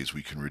of ways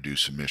we can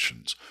reduce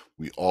emissions.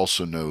 We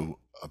also know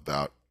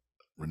about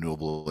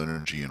renewable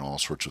energy and all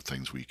sorts of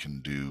things we can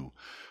do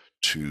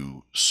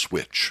to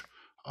switch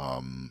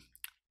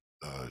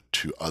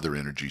to other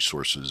energy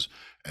sources,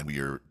 and we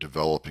are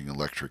developing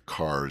electric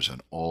cars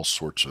and all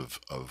sorts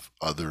of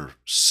other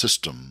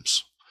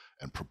systems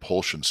and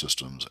propulsion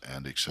systems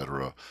and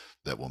etc.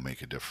 that will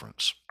make a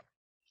difference.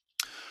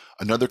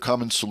 Another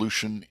common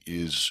solution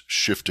is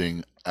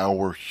shifting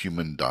our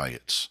human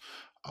diets.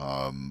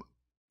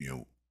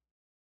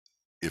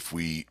 If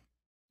we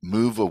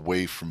move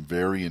away from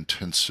very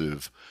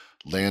intensive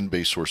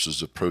land-based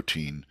sources of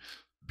protein,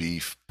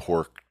 beef,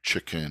 pork,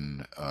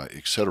 chicken,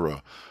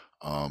 etc.,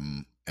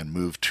 and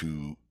move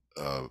to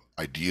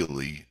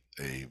ideally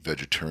a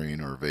vegetarian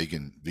or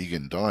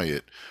vegan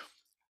diet,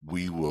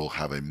 we will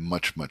have a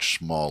much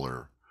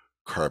smaller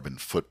carbon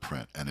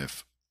footprint. And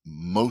if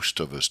most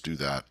of us do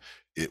that,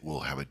 it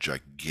will have a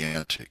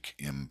gigantic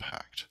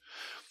impact.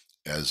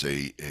 As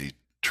a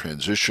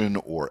transition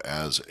or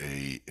as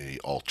a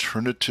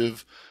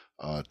alternative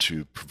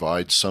to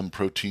provide some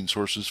protein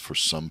sources for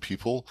some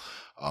people,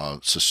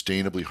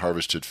 sustainably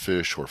harvested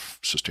fish or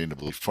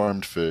sustainably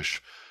farmed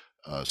fish,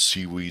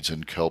 seaweeds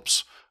and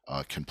kelps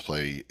can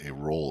play a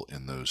role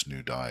in those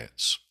new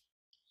diets.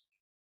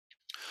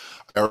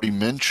 I already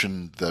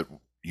mentioned that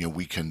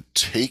we can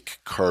take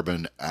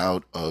carbon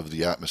out of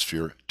the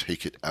atmosphere,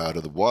 take it out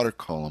of the water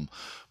column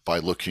by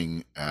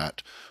looking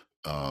at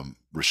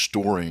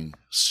restoring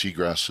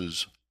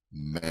seagrasses,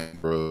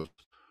 mangroves,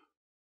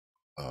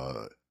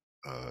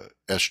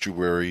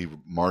 estuary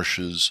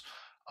marshes,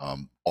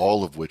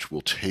 all of which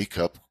will take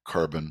up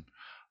carbon,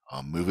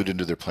 move it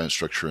into their plant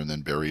structure, and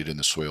then bury it in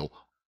the soil,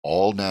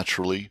 all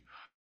naturally,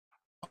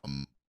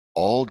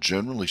 all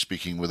generally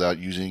speaking without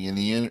using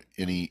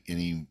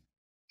any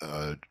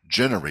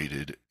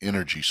generated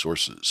energy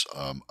sources,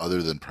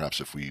 other than perhaps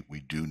if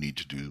we do need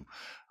to do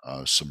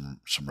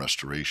some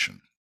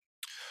restoration.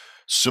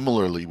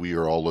 Similarly, we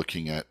are all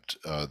looking at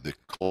the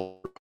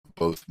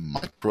both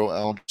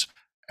microalgae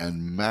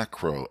and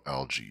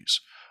macroalgae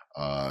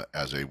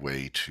as a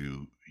way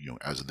to,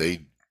 as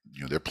they,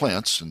 they're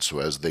plants, and so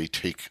as they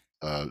take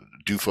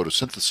do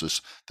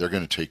photosynthesis, they're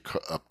going to take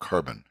up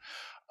carbon.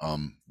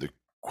 The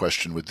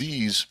question with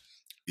these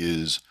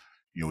is,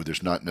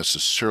 there's not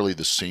necessarily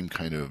the same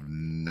kind of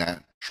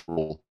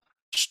natural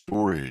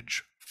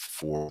storage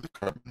for the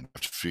carbon. We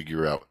have to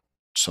figure out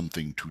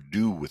something to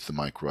do with the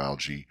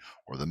microalgae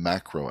or the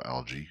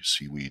macroalgae,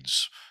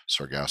 seaweeds,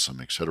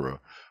 sargassum, etc.,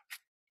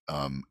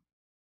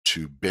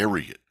 to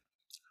bury it.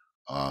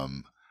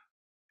 And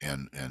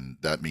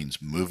that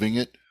means moving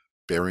it,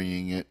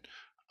 burying it,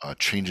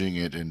 changing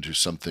it into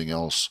something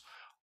else,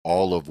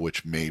 all of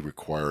which may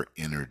require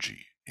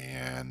energy,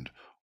 and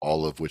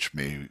all of which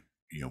may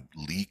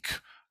leak,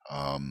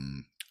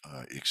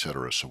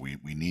 etc. So we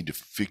need to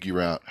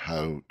figure out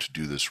how to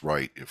do this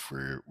right if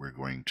we're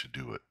going to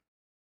do it.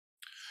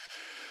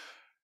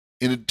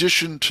 In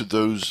addition to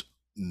those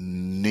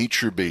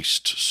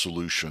nature-based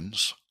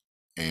solutions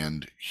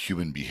and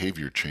human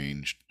behavior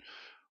change,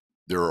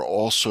 there are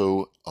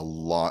also a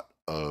lot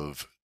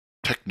of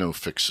techno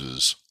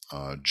fixes,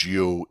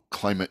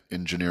 climate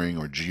engineering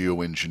or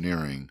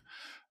geoengineering,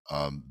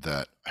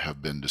 that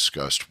have been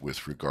discussed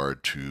with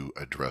regard to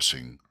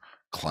addressing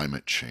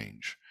climate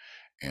change.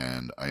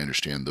 And I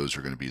understand those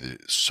are going to be the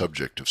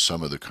subject of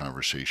some of the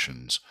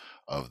conversations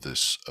of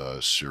this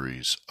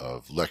series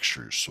of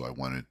lectures, so I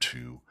wanted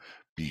to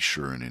be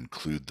sure and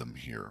include them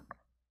here.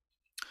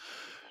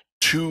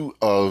 Two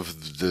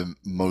of the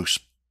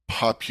most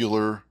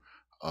popular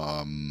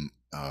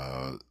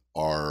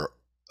are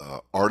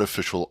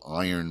artificial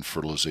iron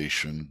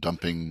fertilization,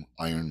 dumping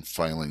iron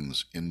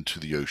filings into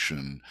the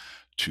ocean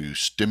to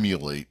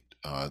stimulate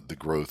the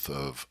growth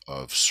of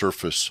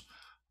surface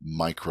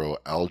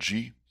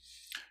microalgae,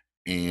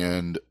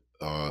 and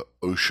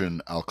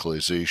ocean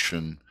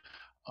alkalization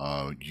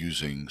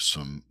using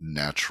some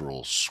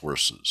natural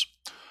sources.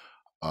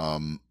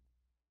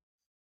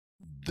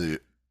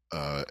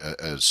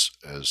 As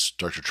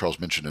Dr. Charles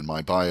mentioned in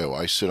my bio,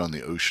 I sit on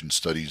the Ocean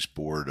Studies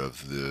Board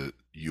of the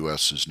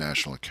U.S.'s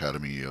National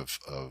Academy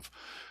of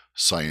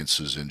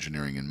Sciences,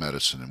 Engineering, and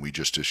Medicine, and we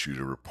just issued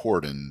a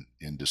report in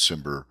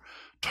December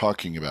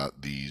talking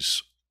about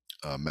these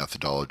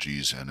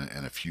methodologies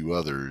and a few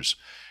others.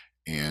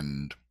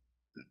 And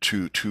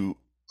to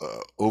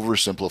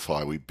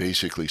oversimplify, we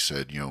basically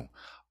said,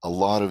 a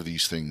lot of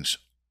these things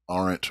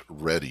aren't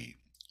ready,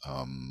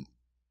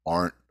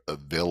 aren't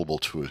available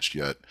to us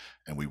yet,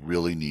 and we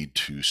really need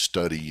to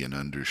study and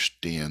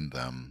understand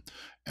them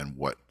and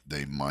what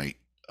they might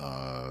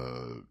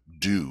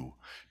do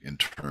in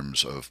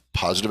terms of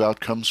positive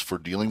outcomes for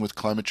dealing with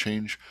climate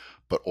change,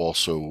 but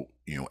also,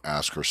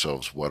 ask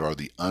ourselves, what are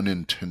the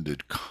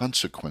unintended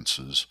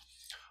consequences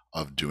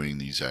of doing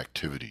these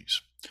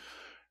activities?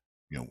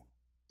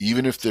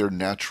 Even if they're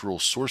natural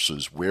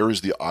sources, where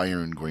is the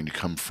iron going to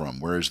come from?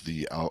 Where is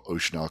the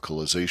ocean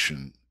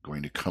alkalization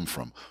going to come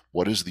from?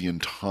 What is the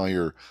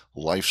entire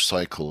life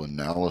cycle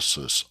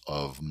analysis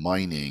of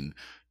mining,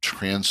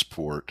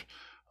 transport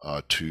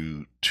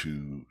to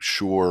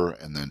shore,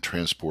 and then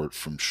transport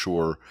from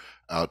shore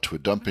out to a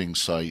dumping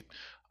site,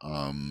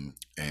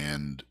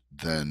 and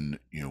then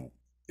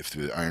if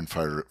the iron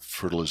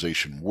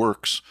fertilization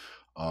works,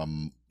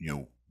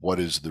 what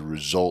is the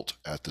result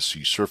at the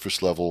sea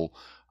surface level?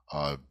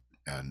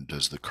 And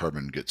does the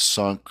carbon get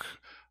sunk?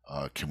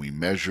 Can we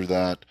measure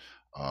that?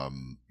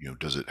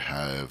 Does it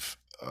have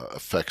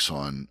effects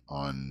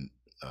on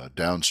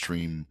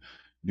downstream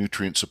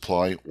nutrient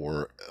supply?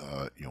 Or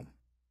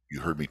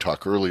you heard me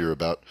talk earlier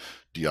about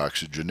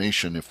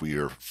deoxygenation. If we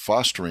are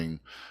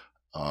fostering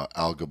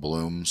algal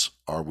blooms,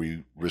 are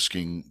we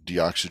risking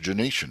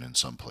deoxygenation in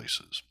some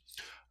places?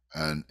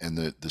 And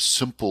the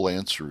simple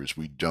answer is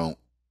we don't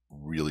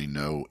really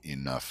know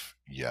enough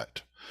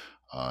yet.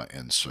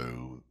 And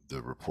so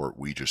the report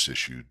we just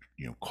issued,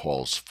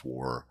 calls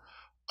for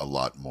a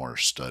lot more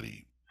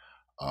study.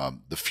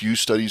 The few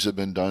studies that have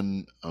been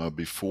done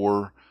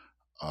before,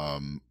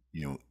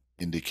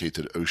 indicate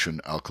that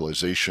ocean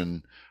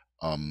alkalization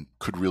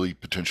could really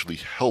potentially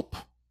help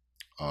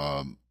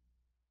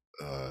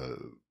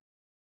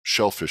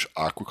shellfish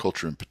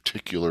aquaculture in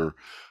particular,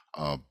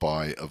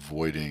 by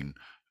avoiding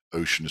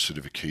ocean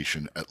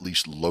acidification, at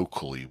least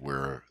locally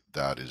where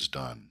that is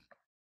done.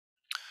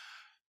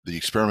 The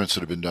experiments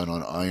that have been done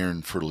on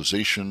iron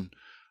fertilization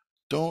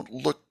don't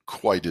look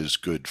quite as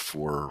good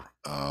for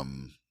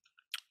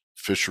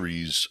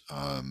fisheries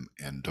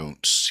and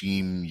don't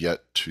seem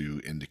yet to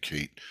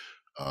indicate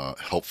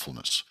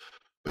helpfulness.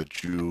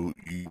 But you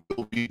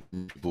will be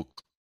people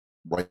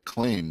write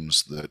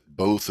claims that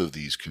both of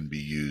these can be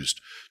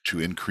used to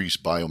increase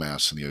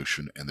biomass in the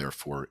ocean and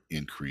therefore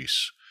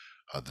increase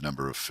the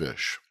number of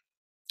fish.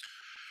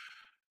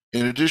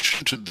 In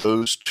addition to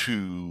those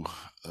two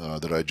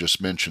that I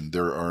just mentioned,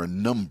 there are a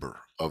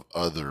number of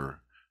other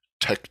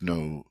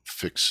techno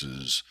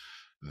fixes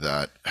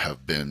that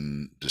have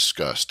been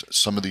discussed.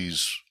 Some of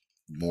these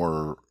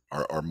are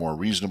more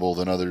reasonable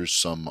than others.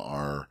 Some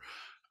are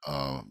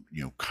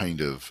kind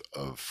of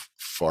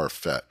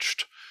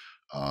far-fetched.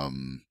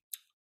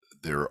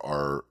 There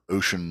are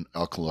ocean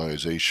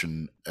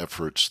alkalization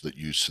efforts that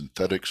use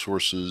synthetic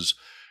sources,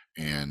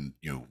 and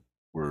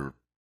we're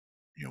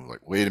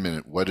like, wait a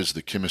minute, what is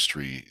the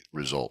chemistry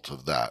result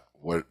of that?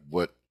 What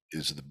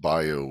is the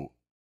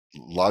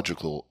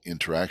biological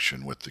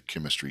interaction with the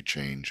chemistry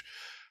change?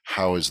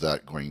 How is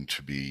that going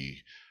to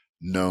be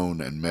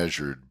known and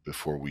measured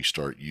before we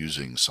start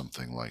using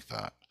something like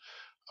that?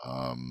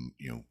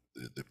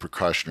 The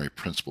precautionary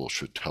principle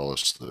should tell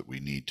us that we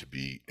need to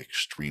be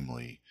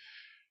extremely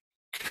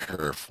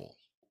careful.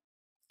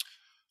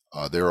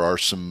 There are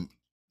some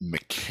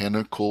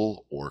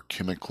mechanical or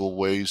chemical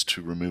ways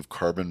to remove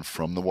carbon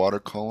from the water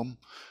column,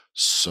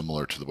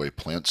 similar to the way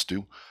plants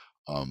do.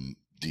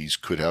 These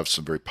could have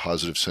some very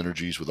positive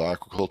synergies with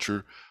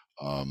aquaculture.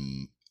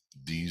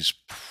 These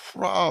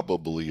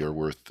probably are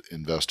worth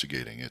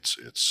investigating. It's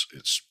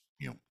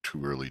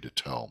too early to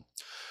tell.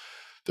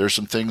 There are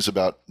some things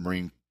about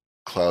marine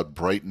cloud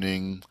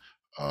brightening,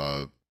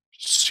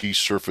 sea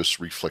surface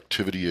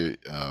reflectivity,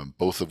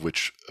 both of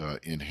which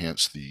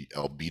enhance the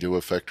albedo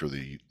effect, or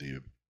the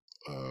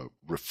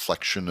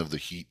reflection of the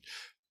heat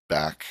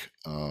back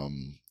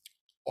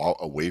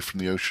away from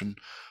the ocean.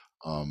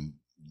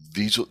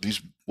 These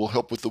will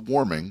help with the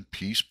warming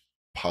piece,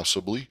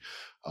 possibly,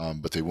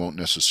 but they won't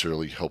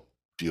necessarily help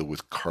deal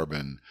with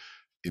carbon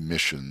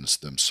emissions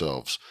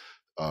themselves.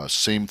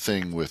 Same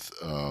thing with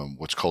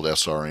what's called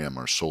SRM,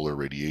 or solar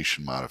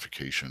radiation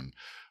modification,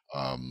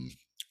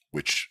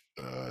 which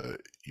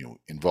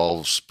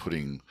involves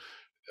putting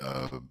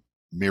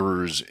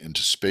mirrors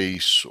into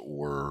space,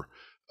 or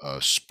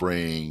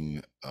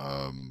spraying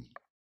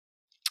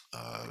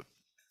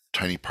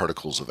tiny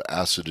particles of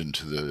acid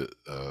into the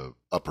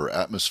upper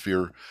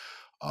atmosphere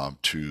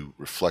to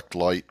reflect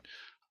light.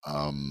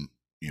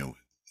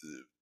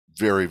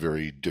 Very,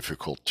 very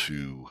difficult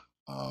to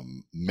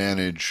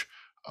manage.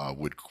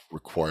 Would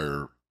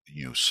require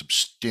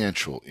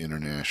substantial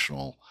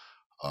international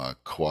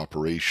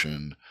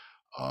cooperation.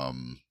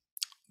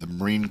 The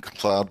marine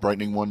cloud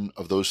brightening one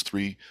of those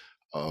three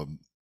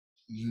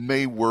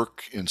may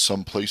work in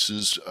some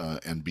places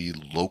and be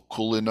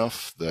local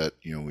enough that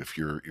if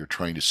you're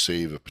trying to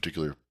save a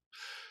particular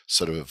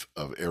set of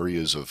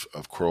areas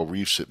of coral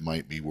reefs, it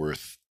might be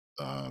worth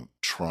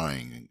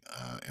trying,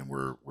 and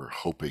we're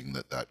hoping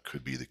that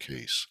could be the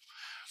case.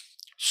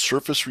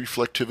 Surface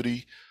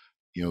reflectivity.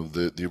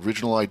 The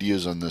original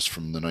ideas on this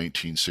from the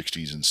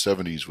 1960s and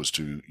 70s was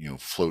to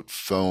float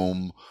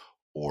foam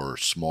or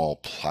small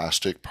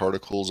plastic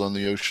particles on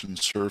the ocean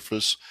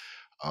surface,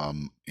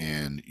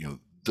 and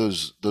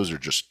those are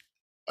just,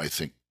 I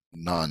think,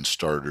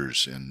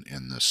 non-starters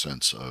in the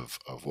sense of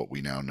what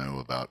we now know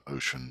about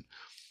ocean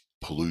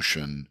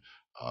pollution,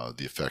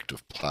 the effect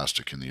of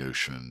plastic in the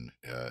ocean,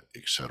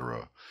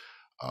 etc.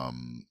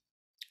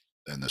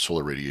 And the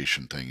solar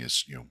radiation thing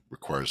is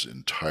requires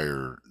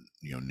entire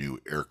new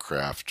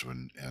aircraft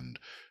and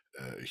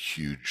a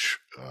huge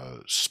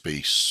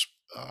space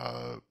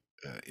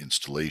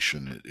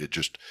installation. It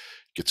just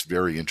gets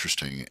very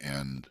interesting,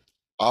 and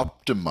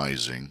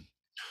optimizing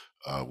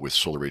with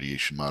solar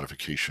radiation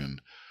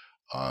modification.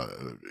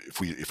 If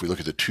we look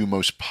at the two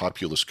most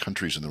populous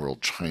countries in the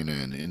world, China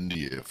and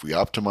India, if we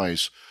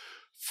optimize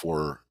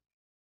for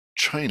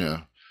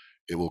China,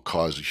 it will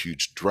cause a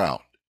huge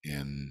drought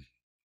in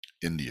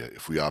India.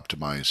 If we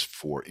optimize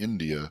for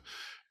India,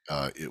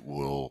 it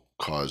will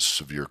cause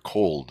severe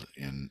cold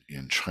in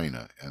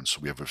China. And so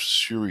we have a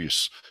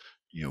serious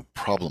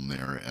problem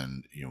there,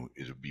 and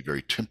it would be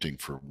very tempting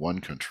for one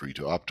country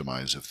to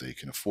optimize if they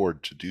can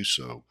afford to do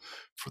so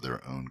for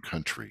their own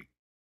country.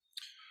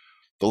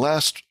 The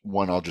last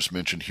one I'll just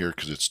mention here,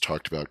 because it's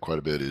talked about quite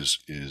a bit, is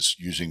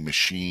using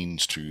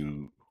machines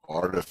to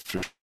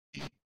artificially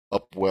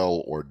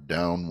upwell or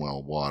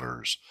downwell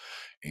waters.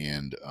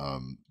 And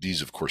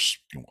these, of course,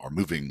 are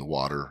moving the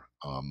water,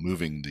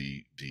 moving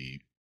the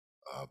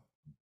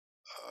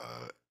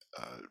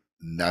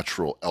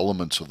natural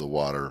elements of the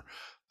water,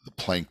 the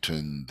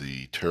plankton,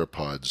 the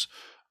pteropods,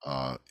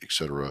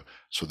 etc.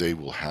 So they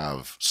will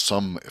have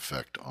some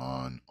effect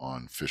on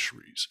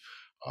fisheries.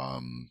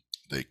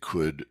 They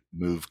could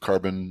move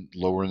carbon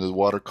lower into the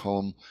water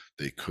column.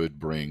 They could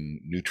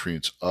bring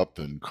nutrients up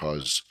and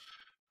cause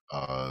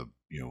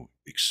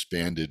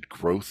expanded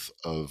growth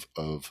of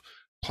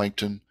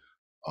plankton.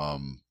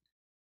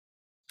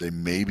 They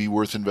may be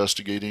worth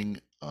investigating,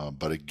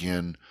 but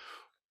again,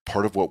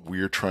 part of what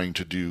we're trying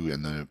to do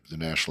in the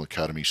National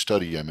Academy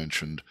study I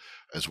mentioned,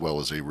 as well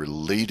as a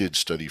related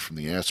study from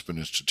the Aspen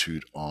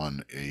Institute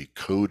on a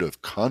code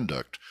of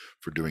conduct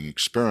for doing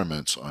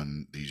experiments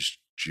on these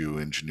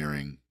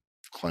geoengineering,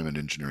 climate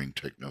engineering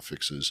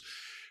techno-fixes,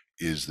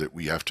 is that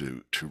we have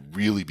to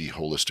really be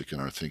holistic in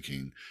our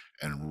thinking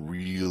and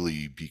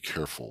really be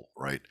careful,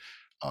 right?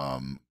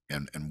 And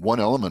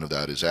one element of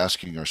that is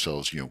asking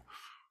ourselves,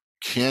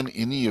 can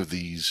any of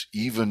these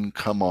even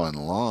come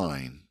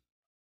online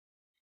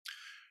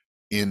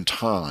in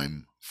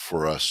time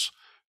for us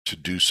to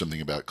do something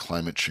about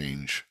climate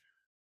change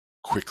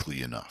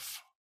quickly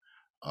enough?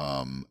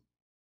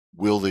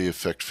 Will they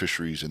affect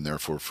fisheries and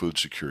therefore food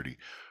security?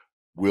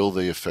 Will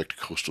they affect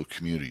coastal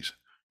communities?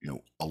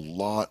 A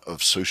lot of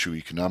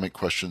socioeconomic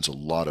questions, a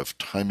lot of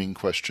timing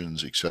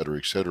questions, et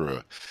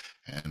cetera,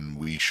 and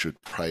we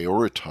should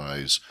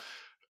prioritize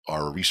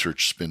our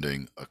research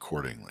spending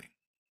accordingly.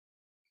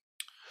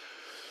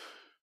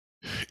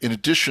 In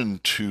addition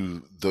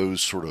to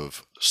those sort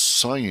of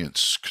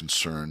science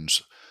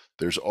concerns,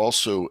 there's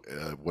also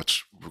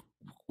what's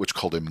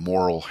called a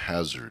moral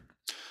hazard.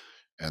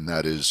 And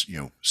that is,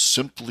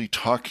 simply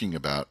talking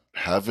about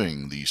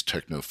having these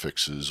techno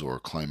fixes or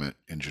climate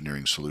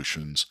engineering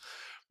solutions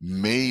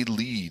may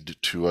lead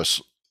to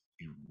us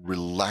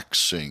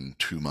relaxing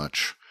too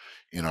much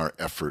in our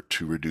effort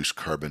to reduce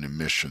carbon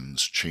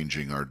emissions,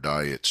 changing our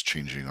diets,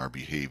 changing our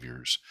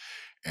behaviors.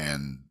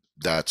 And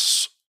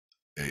that's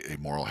a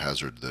moral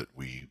hazard that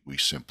we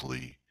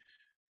simply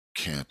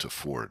can't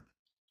afford.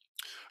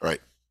 All right,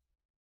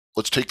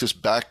 let's take this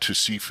back to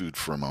seafood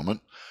for a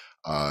moment.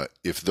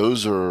 If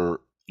those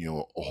are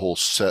a whole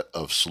set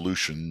of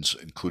solutions,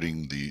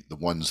 including the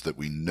ones that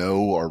we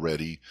know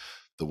already,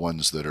 the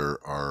ones that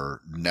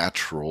are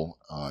natural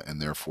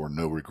and therefore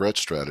no regret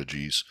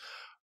strategies,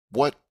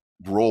 what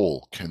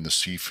role can the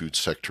seafood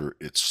sector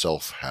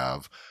itself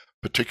have,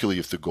 particularly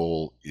if the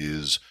goal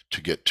is to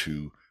get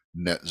to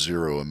net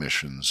zero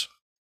emissions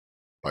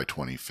by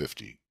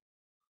 2050?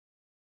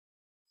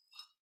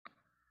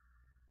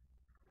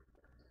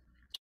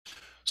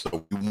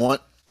 So we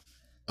want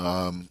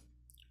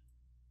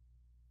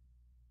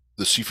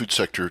the seafood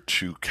sector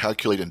to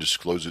calculate and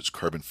disclose its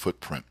carbon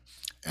footprint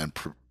and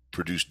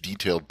produce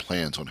detailed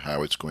plans on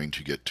how it's going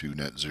to get to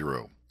net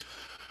zero.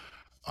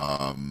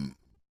 As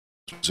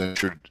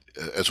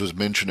was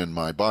mentioned in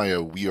my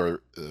bio, we are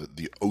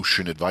the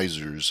ocean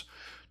advisors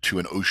to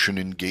an ocean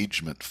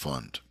engagement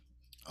fund.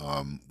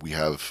 We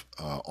have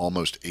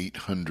almost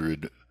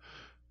 $800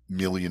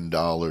 million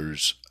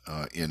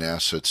in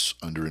assets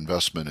under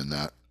investment in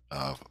that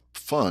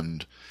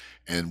fund,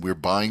 and we're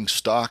buying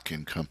stock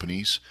in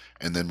companies,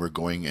 and then we're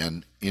going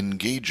and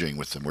engaging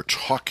with them. We're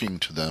talking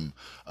to them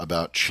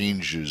about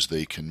changes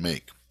they can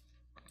make.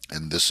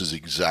 And this is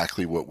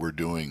exactly what we're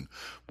doing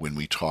when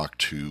we talk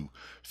to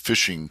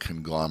fishing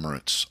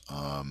conglomerates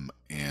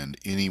and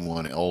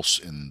anyone else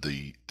in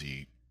the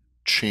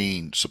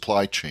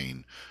supply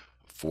chain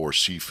for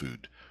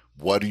seafood.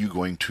 What are you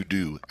going to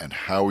do, and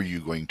how are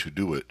you going to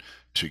do it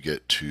to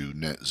get to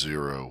net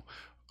zero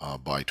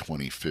by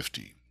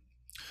 2050?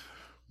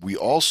 We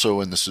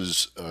also, and this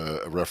is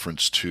a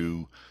reference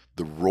to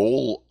the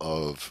role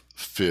of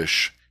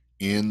fish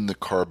in the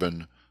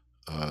carbon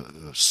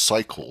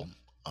cycle,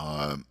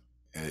 and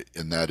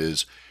that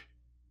is,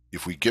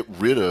 if we get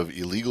rid of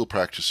illegal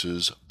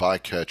practices,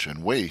 bycatch,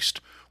 and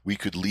waste, we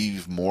could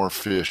leave more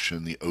fish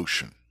in the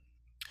ocean.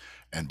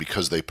 And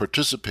because they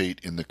participate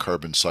in the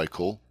carbon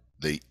cycle,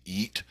 they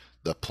eat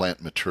the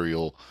plant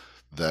material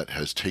that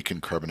has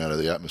taken carbon out of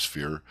the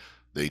atmosphere,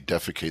 they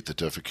defecate, the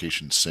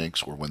defecation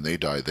sinks, or when they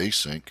die, they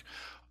sink.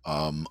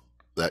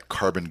 That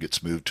carbon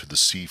gets moved to the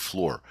sea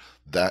floor.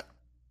 That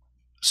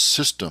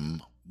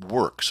system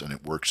works, and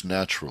it works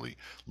naturally.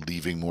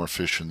 Leaving more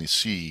fish in the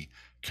sea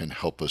can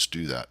help us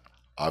do that.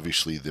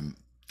 Obviously, the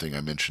thing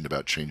I mentioned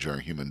about changing our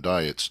human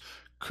diets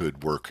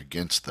could work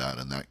against that,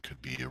 and that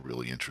could be a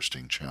really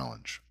interesting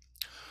challenge.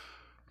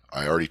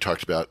 I already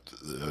talked about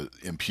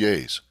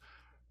MPAs.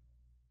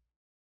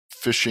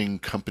 Fishing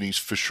companies,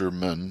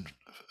 fishermen,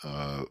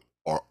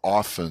 are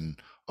often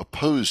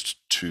opposed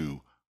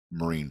to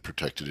marine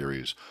protected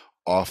areas,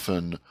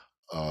 often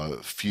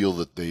feel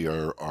that they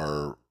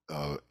are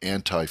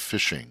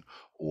anti-fishing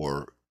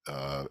or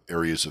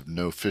areas of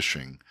no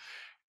fishing.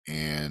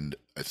 And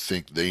I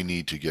think they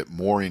need to get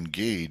more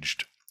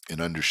engaged in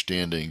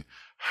understanding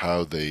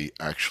how they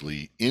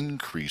actually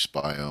increase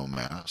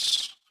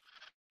biomass,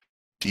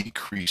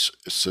 decrease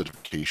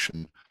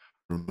acidification,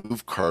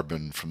 remove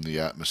carbon from the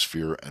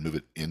atmosphere, and move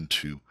it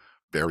into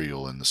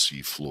burial in the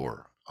sea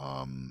floor.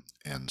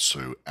 And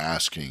so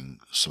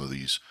asking some of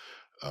these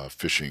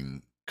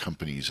fishing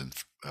companies and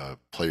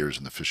players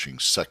in the fishing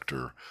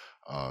sector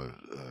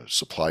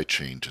supply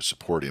chain to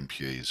support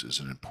MPAs is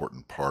an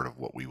important part of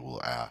what we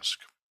will ask.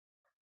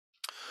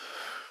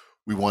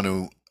 We want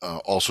to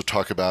also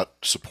talk about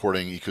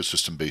supporting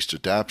ecosystem-based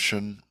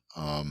adaptation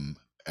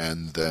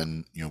and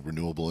then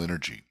renewable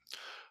energy.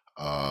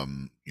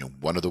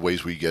 One of the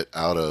ways we get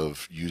out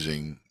of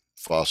using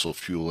fossil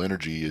fuel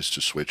energy is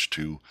to switch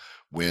to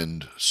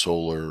wind,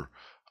 solar,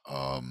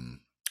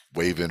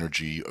 wave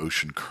energy,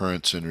 ocean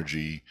currents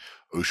energy,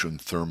 ocean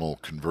thermal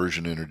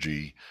conversion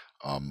energy.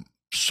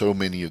 So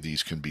many of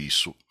these can be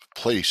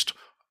placed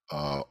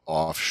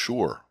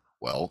offshore.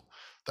 Well,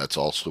 that's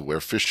also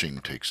where fishing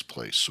takes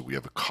place. So we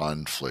have a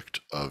conflict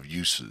of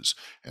uses,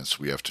 and so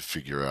we have to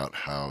figure out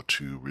how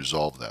to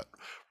resolve that.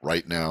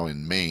 Right now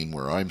in Maine,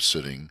 where I'm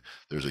sitting,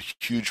 there's a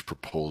huge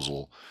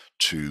proposal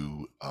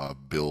to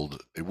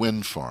build a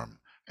wind farm,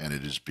 and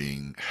it is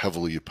being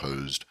heavily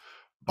opposed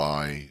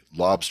by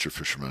lobster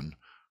fishermen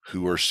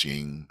who are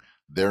seeing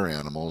their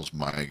animals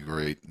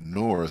migrate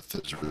north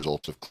as a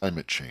result of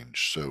climate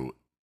change. So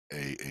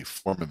a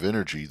form of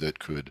energy that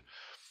could,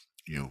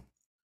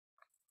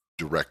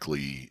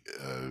 directly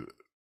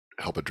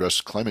help address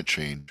climate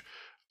change,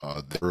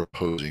 they're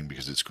opposing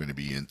because it's going to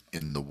be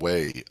in the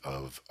way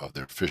of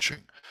their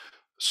fishing.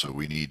 So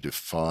we need to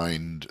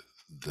find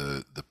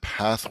the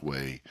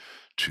pathway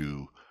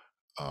to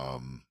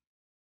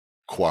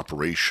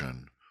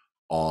cooperation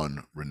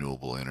on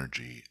renewable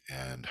energy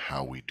and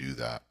how we do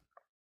that.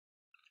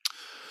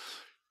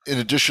 In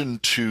addition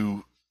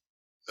to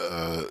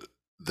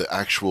the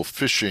actual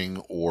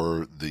fishing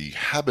or the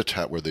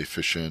habitat where they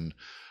fish in,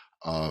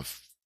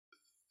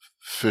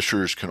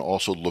 fishers can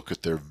also look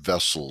at their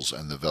vessels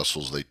and the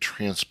vessels they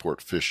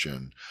transport fish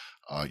in.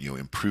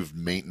 Improved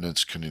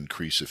maintenance can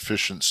increase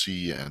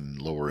efficiency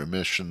and lower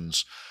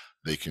emissions.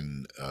 They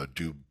can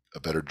do a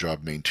better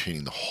job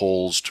maintaining the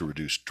hulls to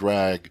reduce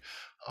drag.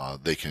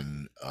 They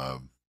can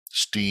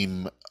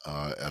steam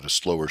at a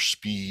slower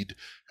speed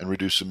and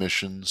reduce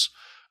emissions.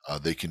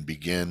 They can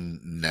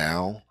begin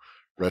now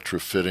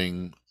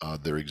retrofitting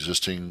their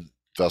existing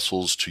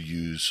vessels to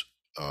use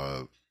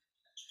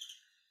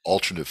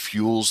alternative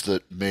fuels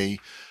that may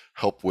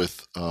help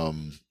with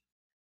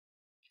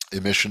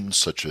emissions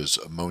such as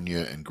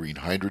ammonia and green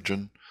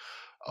hydrogen.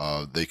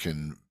 They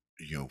can,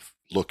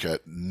 look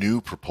at new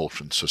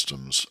propulsion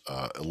systems,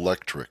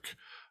 electric,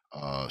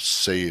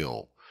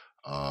 sail,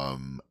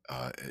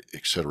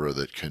 etc.,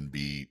 that can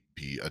be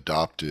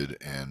adopted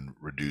and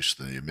reduce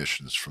the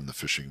emissions from the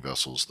fishing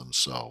vessels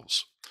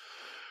themselves.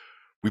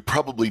 We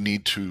probably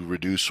need to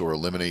reduce or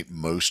eliminate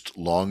most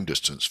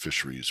long-distance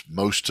fisheries.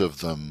 Most of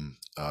them,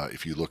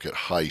 if you look at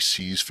high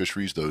seas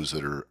fisheries, those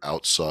that are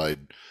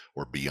outside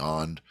or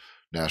beyond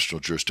national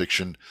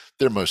jurisdiction,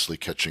 they're mostly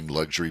catching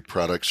luxury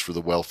products for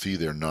the wealthy.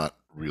 They're not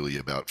really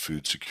about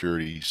food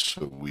security,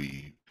 so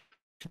we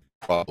can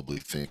probably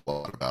think a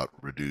lot about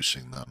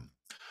reducing them.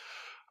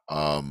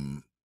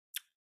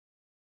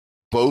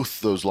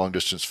 Both those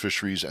long-distance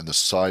fisheries and the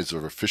size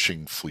of our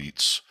fishing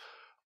fleets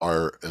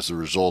are as a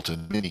result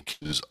in many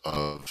cases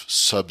of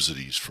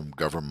subsidies from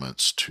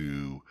governments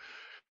to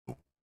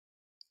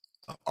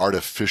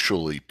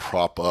artificially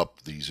prop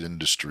up these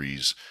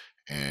industries,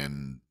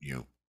 and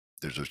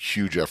there's a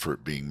huge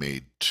effort being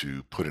made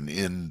to put an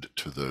end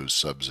to those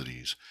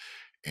subsidies.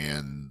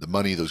 And the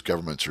money those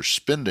governments are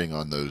spending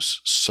on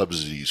those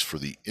subsidies for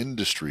the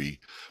industry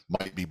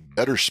might be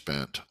better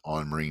spent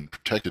on marine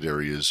protected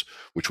areas,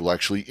 which will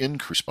actually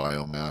increase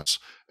biomass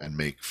and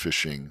make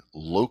fishing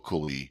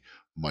locally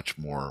much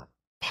more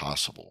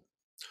possible.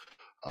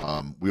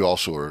 We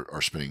also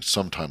are spending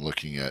some time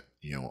looking at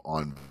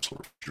on-vessel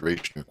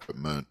refrigeration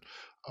equipment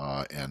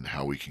and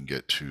how we can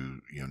get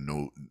to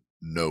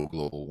no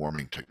global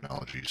warming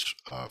technologies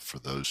for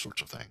those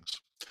sorts of things.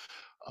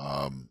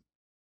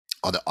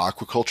 On the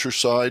aquaculture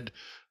side,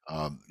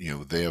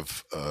 they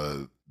have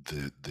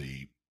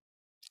the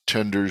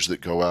tenders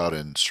that go out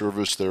and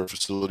service their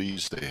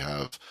facilities. They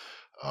have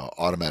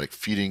automatic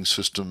feeding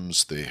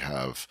systems. They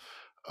have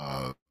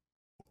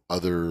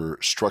other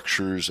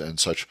structures and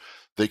such.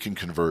 They can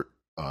convert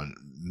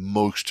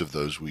most of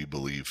those, we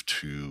believe,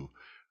 to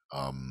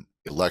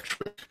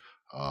electric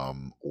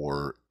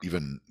or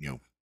even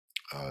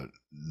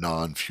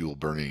non-fuel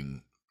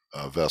burning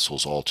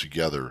vessels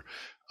altogether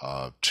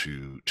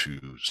to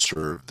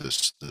serve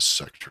this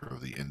sector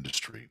of the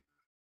industry.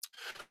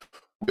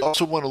 We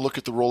also want to look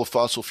at the role of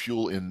fossil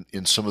fuel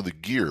in some of the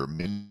gear,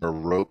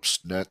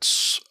 ropes,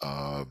 nets,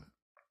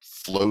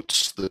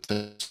 floats,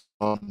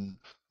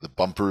 the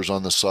bumpers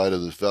on the side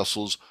of the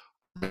vessels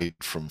are made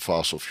from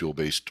fossil fuel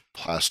based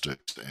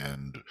plastics,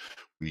 and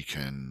we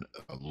can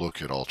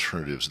look at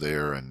alternatives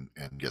there and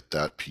get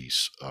that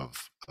piece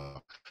of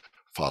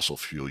fossil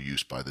fuel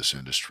use by this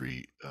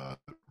industry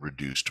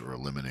reduced or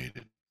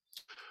eliminated.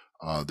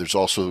 There's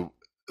also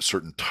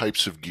certain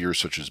types of gear,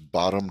 such as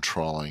bottom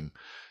trawling,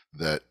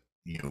 that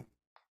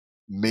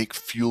make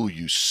fuel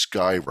use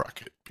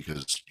skyrocket,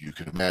 because you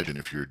can imagine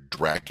if you're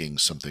dragging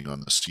something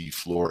on the sea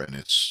floor and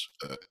it's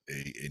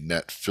a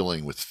net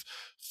filling with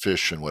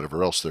fish and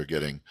whatever else they're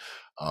getting,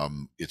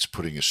 it's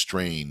putting a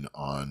strain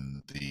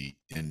on the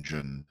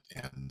engine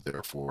and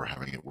therefore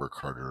having it work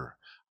harder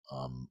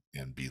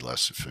and be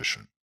less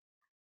efficient.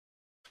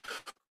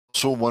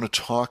 So I want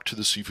to talk to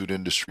the seafood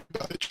industry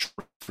about its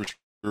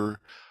infrastructure,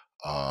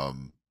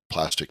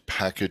 plastic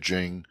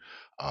packaging,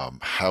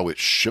 how it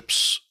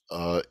ships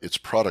its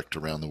product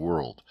around the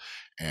world.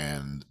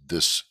 And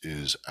this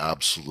is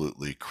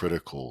absolutely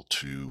critical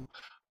to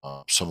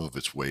some of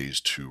its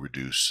ways to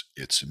reduce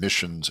its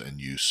emissions and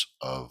use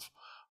of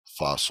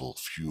fossil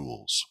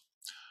fuels.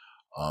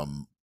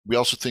 We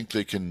also think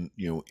they can,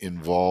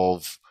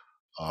 involve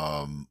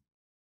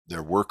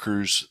their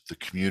workers, the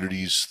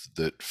communities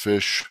that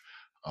fish,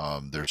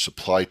 their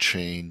supply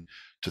chain,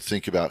 to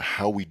think about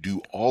how we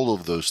do all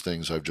of those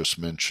things I've just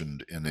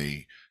mentioned in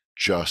a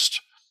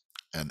just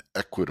and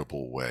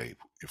equitable way.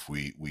 If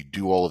we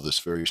do all of this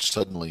very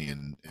suddenly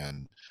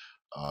and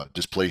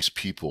displace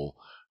people,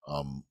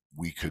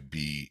 we could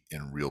be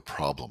in real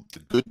problem. The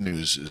good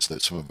news is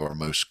that some of our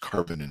most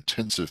carbon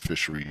intensive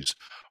fisheries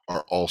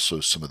are also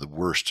some of the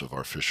worst of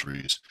our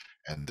fisheries,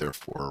 and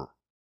therefore,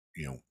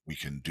 we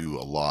can do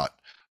a lot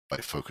by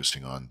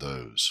focusing on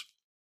those.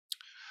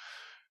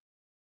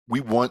 We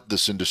want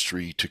this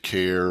industry to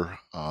care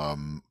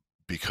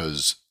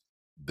because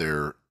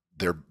their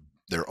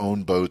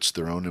own boats,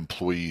 their own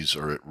employees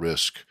are at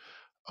risk,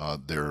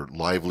 their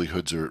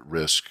livelihoods are at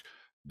risk,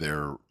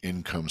 their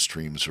income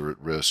streams are at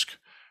risk,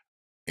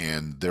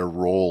 and their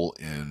role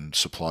in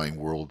supplying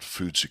world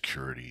food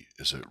security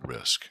is at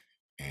risk.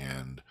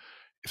 And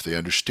if they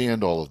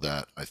understand all of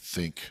that, I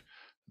think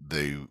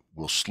they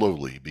will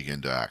slowly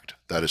begin to act.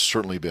 That has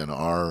certainly been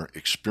our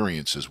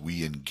experience as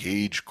we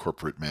engage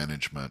corporate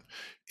management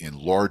in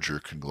larger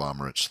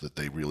conglomerates, that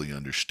they really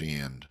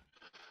understand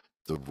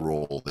the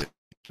role they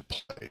need to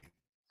play.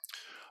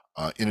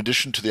 In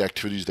addition to the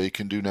activities they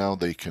can do now,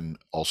 they can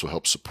also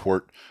help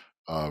support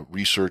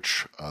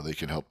research. They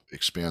can help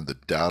expand the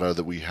data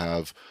that we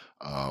have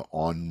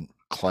on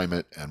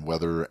climate and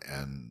weather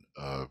and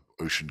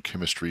ocean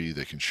chemistry.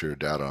 They can share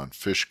data on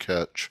fish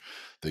catch.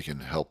 They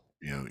can help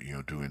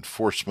do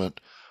enforcement.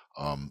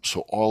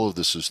 So all of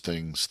this is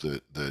things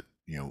that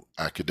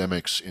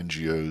academics,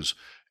 NGOs,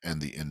 and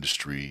the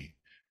industry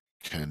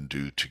can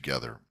do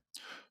together.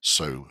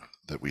 So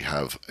that we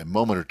have a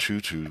moment or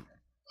two to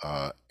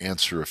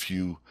answer a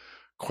few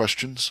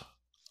questions.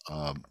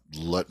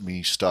 Let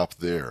me stop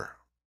there.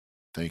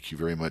 Thank you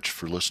very much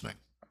for listening.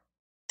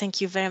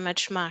 Thank you very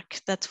much, Mark.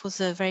 That was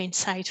a very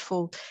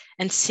insightful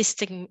and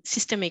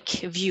systemic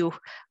view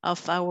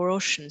of our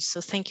oceans.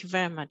 So thank you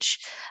very much.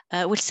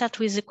 We'll start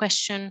with a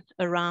question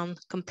around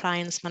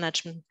compliance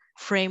management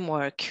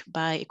framework,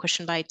 by a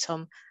question by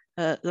Tom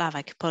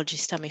Lavak.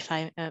 Apologies, Tom, if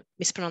I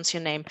mispronounce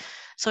your name.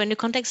 So in the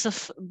context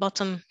of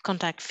bottom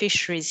contact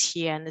fisheries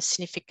here and the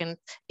significant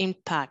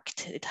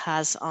impact it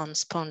has on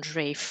sponge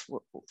reef,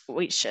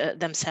 which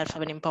themselves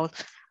have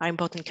are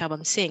important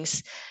carbon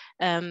sinks,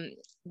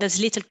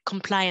 there's little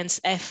compliance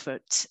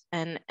effort,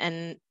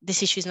 and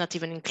this issue is not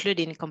even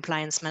included in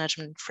compliance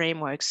management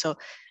framework. So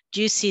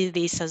do you see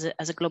this as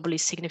a globally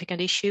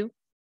significant issue?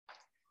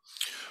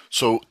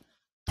 So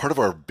part of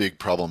our big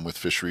problem with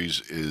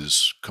fisheries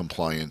is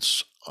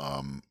compliance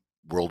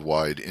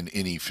worldwide in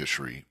any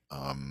fishery.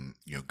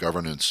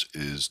 Governance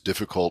is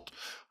difficult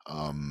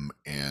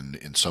and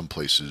in some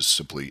places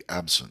simply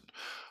absent.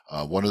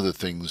 One of the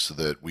things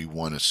that we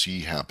want to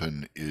see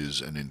happen is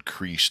an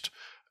increased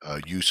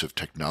use of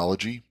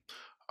technology,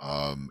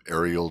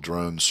 aerial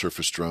drones,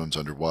 surface drones,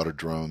 underwater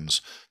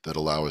drones, that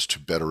allow us to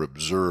better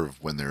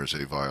observe when there is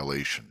a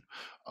violation.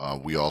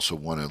 We also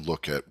want to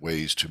look at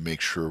ways to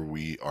make sure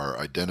we are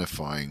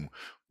identifying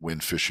when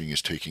fishing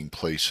is taking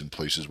place in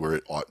places where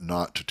it ought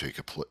not to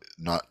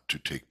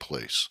take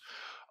place.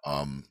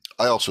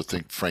 I also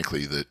think,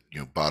 frankly, that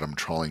bottom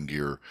trawling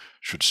gear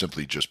should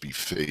simply just be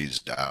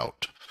phased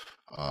out.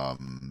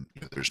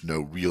 There's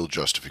no real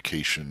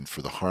justification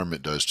for the harm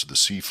it does to the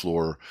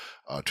seafloor,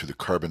 to the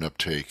carbon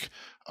uptake,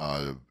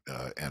 and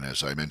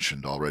as I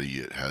mentioned already,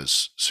 it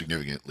has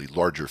significantly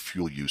larger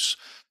fuel use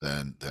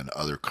than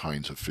other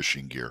kinds of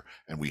fishing gear,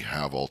 and we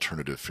have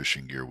alternative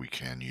fishing gear we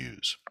can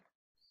use.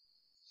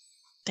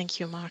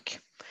 Thank you,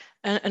 Mark.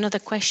 Another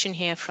question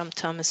here from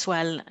Tom as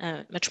well,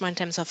 much more in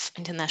terms of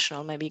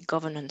international, maybe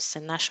governance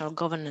and national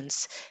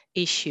governance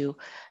issue,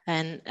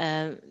 and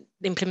the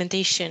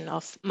implementation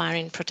of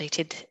marine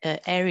protected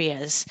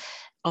areas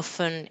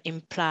often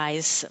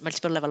implies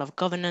multiple level of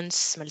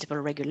governance, multiple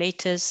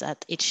regulators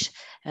at each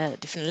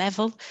different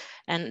level,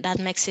 and that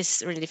makes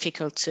it really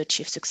difficult to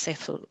achieve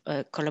successful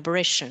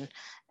collaboration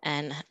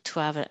and to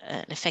have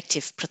an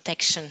effective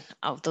protection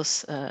of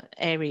those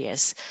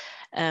areas.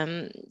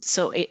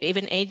 So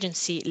even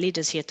agency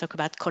leaders here talk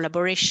about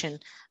collaboration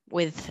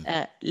with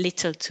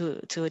little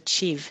to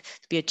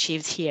be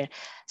achieved here.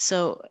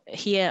 So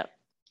here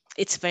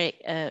it's very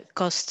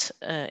cost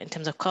in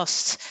terms of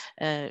costs.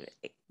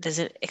 There's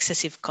an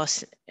excessive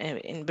cost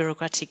in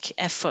bureaucratic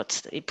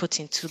effort put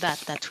into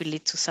that will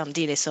lead to some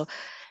delay. So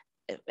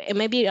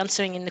maybe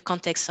answering in the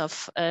context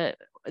of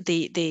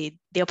the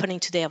opening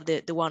today of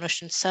the One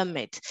Ocean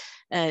Summit,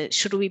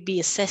 should we be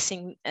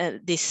assessing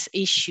this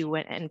issue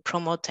and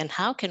promote, and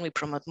how can we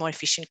promote more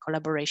efficient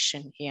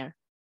collaboration here?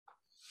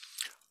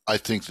 I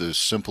think the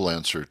simple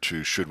answer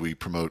to should we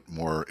promote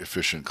more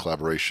efficient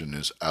collaboration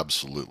is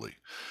absolutely.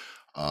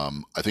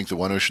 I think the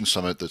One Ocean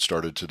Summit that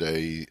started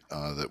today,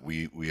 that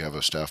we have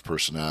a staff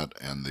person at,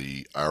 and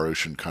the Our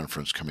Ocean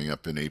Conference coming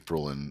up in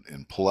April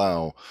in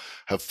Palau,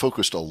 have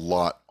focused a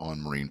lot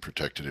on marine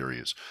protected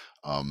areas.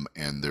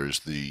 And there's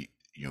the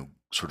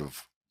sort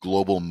of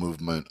global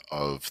movement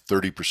of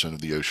 30%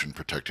 of the ocean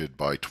protected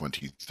by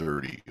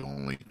 2030,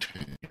 only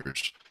 10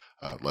 years,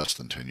 less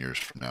than 10 years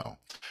from now.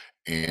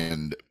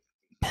 And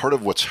part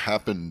of what's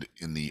happened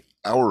in the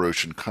Our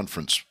Ocean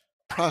Conference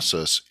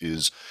process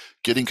is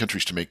getting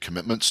countries to make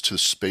commitments to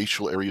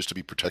spatial areas to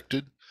be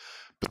protected,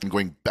 but then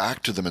going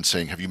back to them and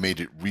saying, have you made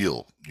it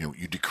real?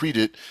 You decreed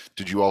it.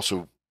 Did you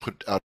also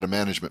put out a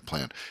management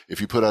plan? If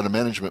you put out a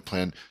management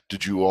plan,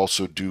 did you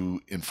also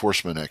do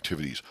enforcement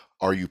activities?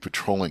 Are you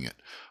patrolling it?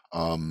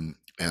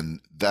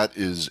 And that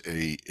is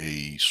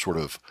a sort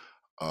of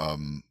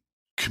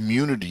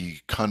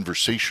community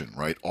conversation,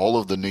 right? All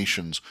of the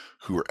nations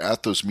who are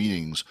at those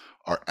meetings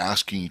are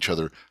asking each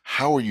other,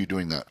 how are you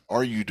doing that?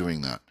 Are you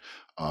doing that?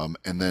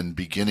 And then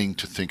beginning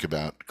to think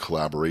about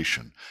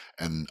collaboration.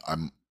 And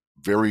I'm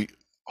very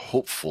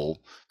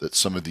hopeful that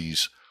some of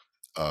these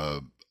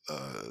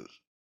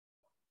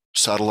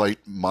satellite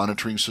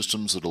monitoring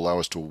systems that allow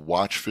us to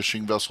watch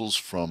fishing vessels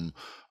from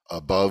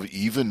above,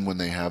 even when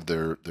they have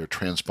their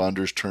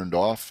transponders turned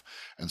off,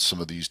 and some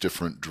of these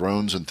different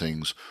drones and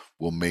things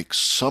will make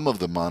some of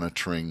the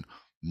monitoring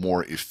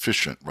more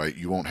efficient, right?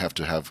 You won't have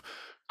to have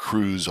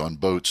crews on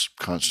boats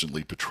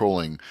constantly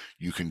patrolling.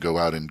 You can go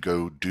out and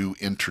go do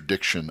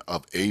interdiction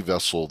of a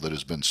vessel that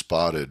has been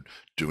spotted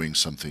doing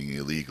something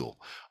illegal.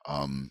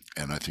 And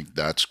I think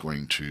that's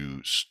going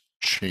to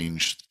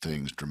change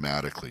things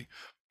dramatically.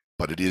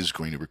 But it is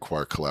going to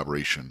require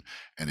collaboration.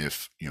 And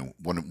if,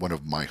 one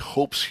of my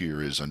hopes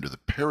here is under the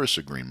Paris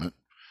Agreement,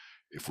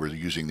 if we're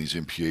using these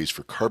MPAs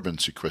for carbon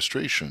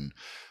sequestration,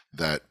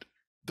 that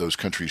those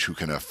countries who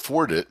can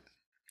afford it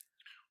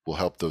will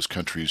help those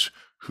countries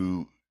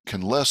who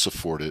can less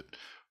afford it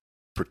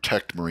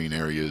protect marine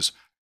areas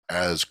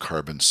as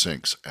carbon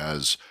sinks,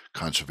 as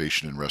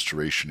conservation and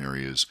restoration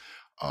areas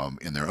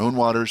in their own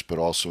waters, but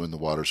also in the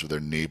waters of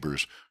their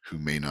neighbors who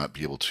may not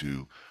be able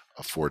to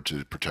afford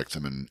to protect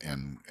them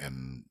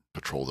and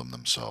patrol them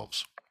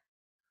themselves.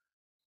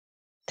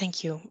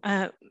 Thank you.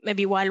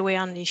 Maybe while we're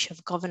on the issue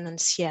of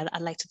governance here,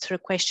 I'd like to throw a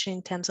question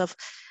in terms of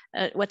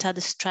what are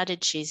the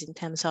strategies in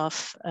terms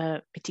of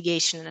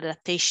mitigation and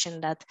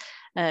adaptation that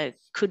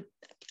could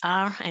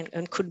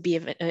be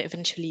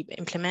eventually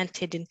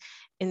implemented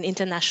in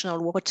international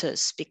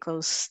waters,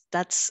 because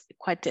that's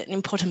quite an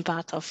important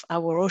part of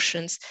our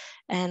oceans,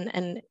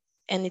 and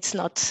it's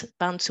not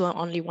bound to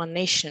only one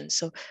nation.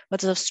 So what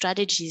sort of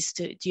strategies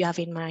do you have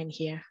in mind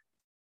here?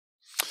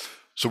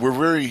 So we're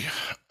very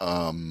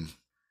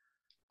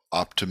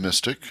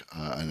optimistic,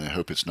 and I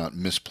hope it's not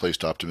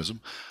misplaced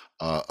optimism,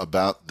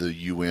 about the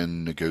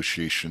UN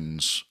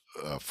negotiations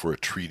for a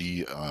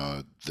treaty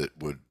that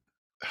would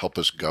help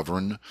us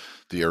govern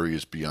the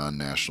areas beyond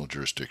national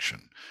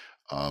jurisdiction.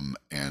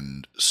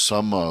 And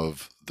some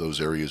of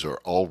those areas are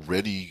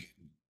already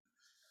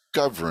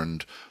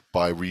governed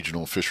by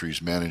regional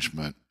fisheries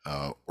management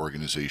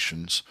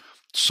organizations,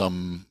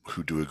 some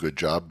who do a good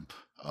job,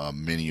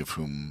 many of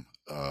whom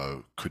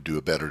could do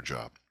a better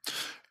job.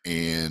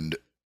 And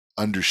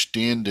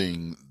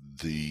understanding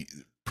the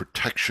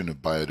protection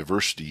of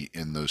biodiversity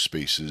in those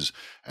spaces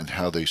and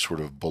how they sort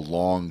of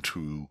belong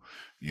to,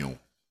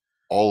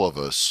 all of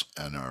us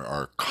and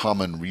our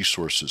common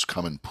resources,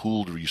 common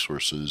pooled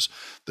resources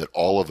that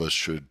all of us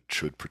should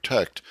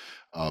protect,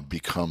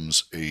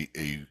 becomes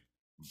a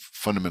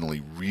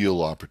fundamentally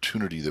real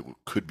opportunity that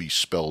could be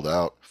spelled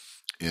out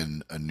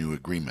in a new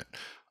agreement.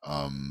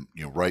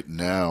 Right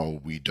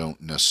now we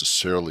don't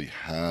necessarily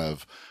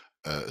have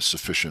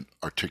sufficient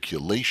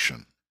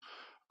articulation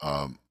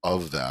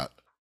of that,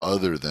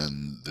 other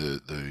than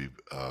the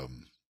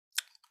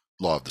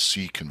Law of the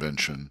Sea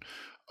Convention,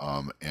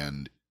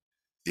 and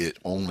it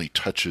only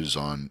touches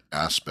on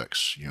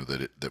aspects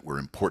that were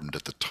important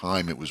at the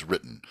time it was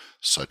written,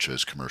 such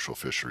as commercial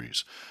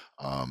fisheries.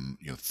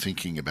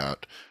 Thinking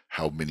about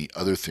how many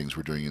other things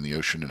we're doing in the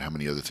ocean and how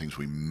many other things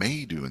we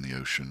may do in the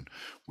ocean,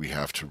 we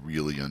have to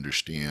really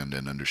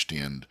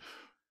understand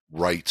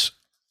rights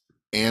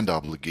and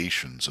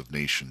obligations of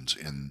nations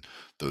in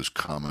those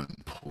common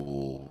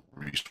pool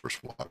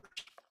resource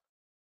waters.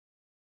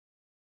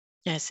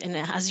 Yes, and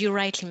as you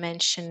rightly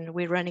mentioned,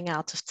 we're running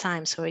out of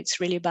time, so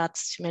it's really about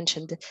to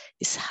mention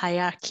this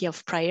hierarchy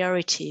of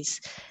priorities,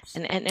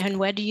 and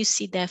where do you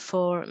see,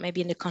 therefore,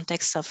 maybe in the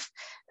context of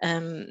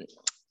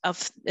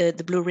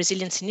the Blue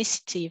Resilience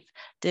Initiative,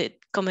 the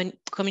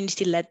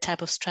community-led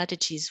type of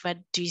strategies, where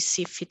do you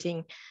see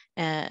fitting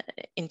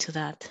into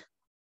that?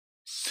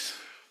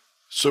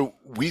 So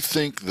we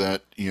think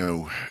that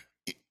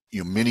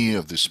many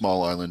of the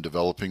small island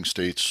developing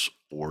states,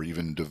 or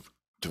even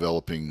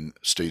developing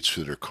states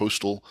that are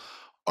coastal,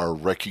 are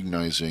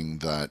recognizing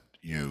that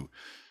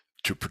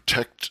to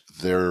protect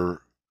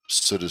their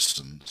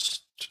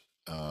citizens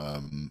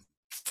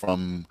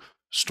from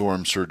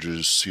storm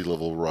surges, sea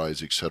level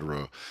rise,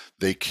 etc.,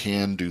 they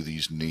can do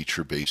these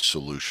nature-based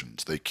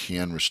solutions. They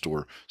can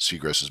restore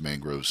seagrasses,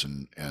 mangroves,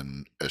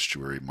 and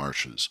estuary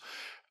marshes.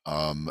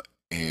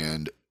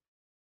 And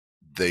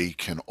they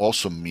can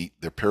also meet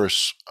their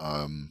Paris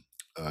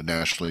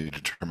nationally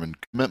determined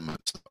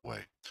commitments that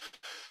way.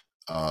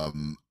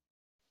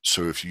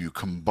 So if you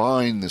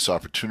combine this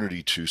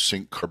opportunity to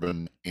sink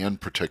carbon and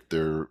protect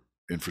their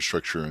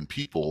infrastructure and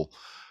people,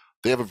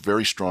 they have a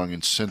very strong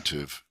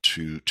incentive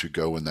to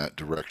go in that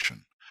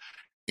direction.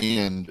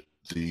 And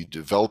the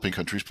developing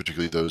countries,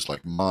 particularly those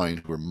like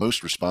mine, who are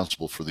most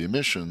responsible for the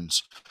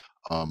emissions,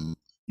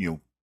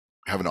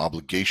 have an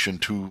obligation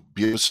to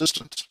be of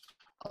assistance,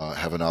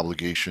 have an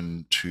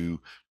obligation to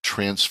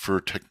transfer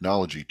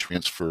technology,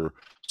 transfer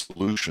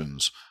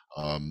solutions,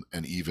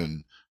 and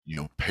even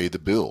pay the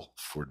bill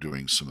for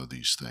doing some of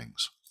these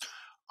things.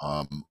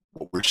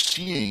 What we're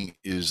seeing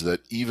is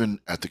that even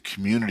at the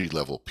community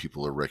level,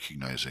 people are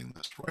recognizing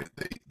this, right?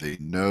 They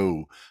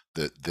know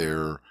that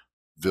their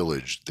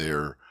village,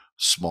 their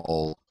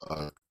small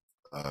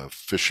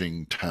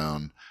fishing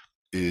town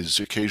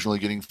is occasionally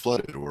getting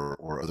flooded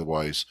or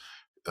otherwise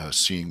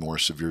seeing more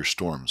severe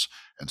storms.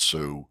 And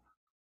so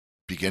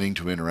beginning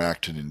to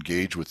interact and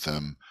engage with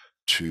them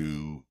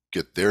to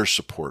get their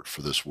support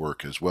for this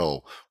work as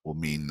well will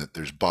mean that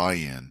there's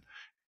buy-in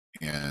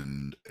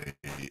and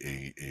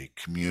a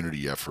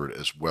community effort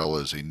as well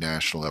as a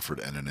national effort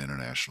and an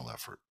international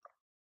effort.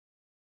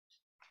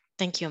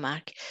 Thank you,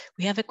 Mark.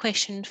 We have a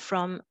question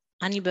from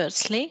Annie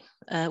Birdsley,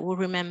 who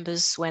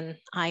remembers when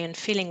iron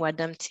filling were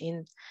dumped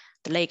in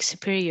the Lake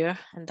Superior,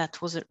 and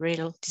that was a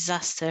real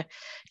disaster. It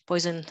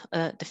poisoned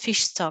the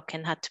fish stock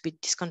and had to be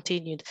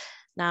discontinued.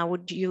 Now,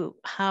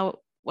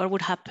 what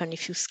would happen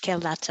if you scale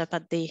that up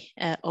at the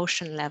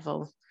ocean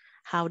level?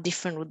 How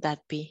different would that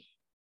be?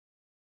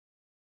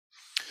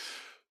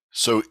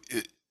 So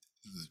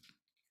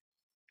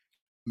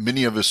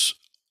many of us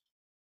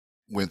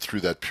went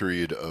through that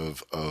period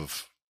of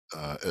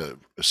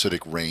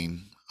acidic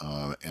rain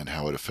and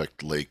how it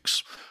affects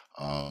lakes.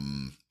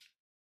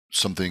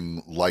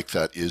 Something like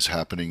that is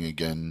happening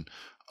again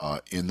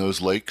in those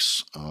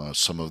lakes.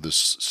 Some of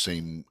this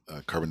same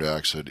carbon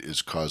dioxide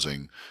is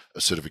causing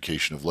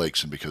acidification of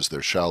lakes, and because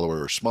they're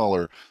shallower or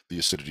smaller, the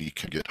acidity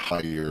can get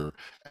higher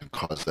and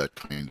cause that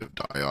kind of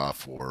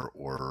die-off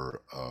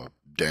or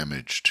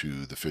damage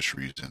to the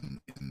fisheries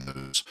in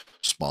those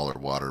smaller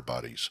water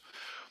bodies.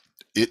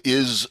 It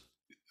is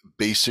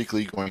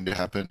basically going to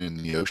happen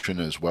in the ocean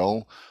as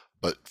well,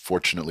 but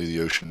fortunately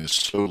the ocean is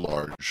so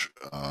large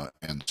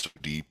and so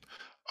deep,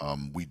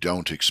 we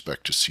don't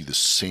expect to see the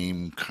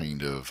same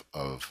kind of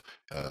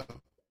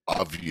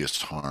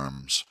obvious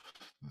harms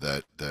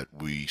that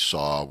we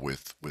saw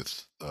with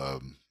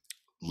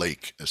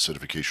lake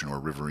acidification or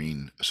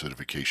riverine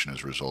acidification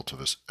as a result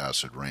of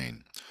acid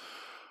rain.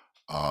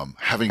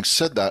 Having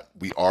said that,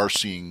 we are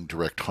seeing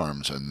direct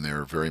harms, and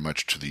they're very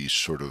much to these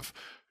sort of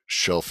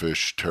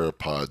shellfish,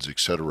 pteropods,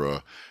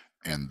 etc.,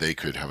 and they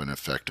could have an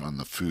effect on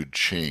the food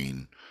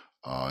chain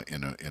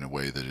in a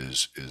way that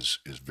is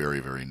very,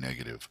 very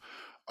negative.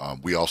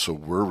 We also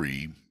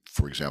worry,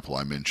 for example,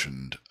 I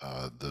mentioned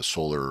the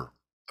solar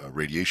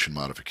radiation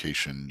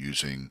modification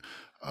using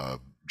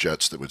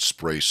jets that would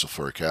spray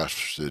sulfuric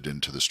acid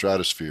into the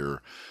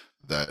stratosphere,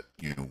 that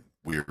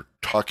we're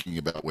talking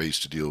about ways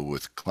to deal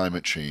with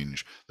climate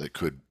change that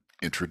could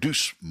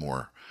introduce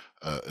more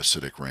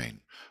acidic rain.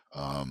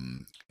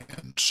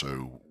 And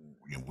so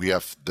we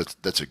have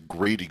that's a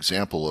great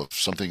example of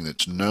something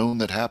that's known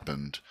that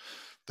happened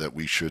that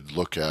we should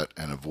look at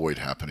and avoid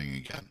happening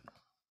again.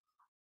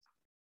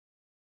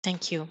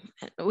 Thank you.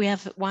 We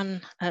have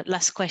one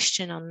last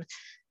question on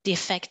the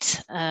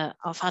effect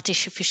of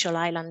artificial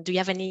island. Do you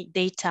have any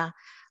data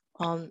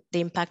on the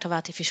impact of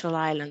artificial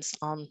islands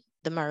on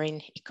the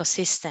marine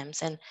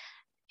ecosystems, and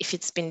if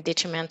it's been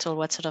detrimental,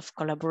 what sort of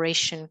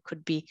collaboration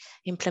could be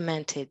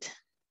implemented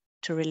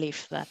to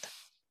relieve that?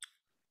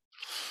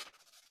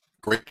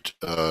 Great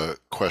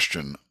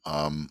question.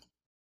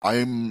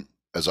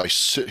 As I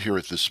sit here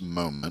at this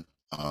moment,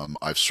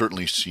 I've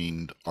certainly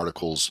seen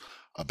articles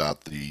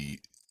about the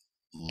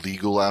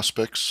legal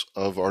aspects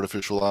of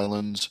artificial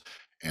islands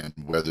and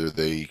whether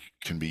they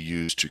can be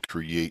used to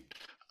create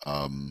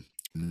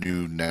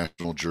new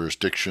national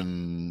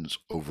jurisdictions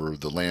over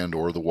the land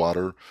or the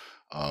water.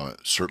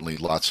 Certainly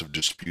lots of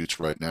disputes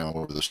right now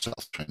over the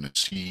South China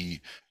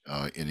Sea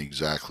in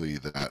exactly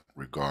that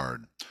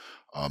regard.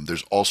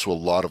 There's also a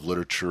lot of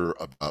literature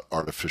about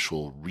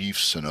artificial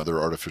reefs and other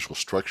artificial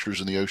structures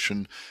in the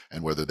ocean,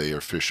 and whether they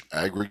are fish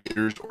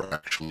aggregators or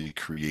actually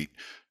create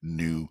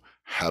new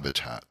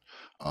habitat.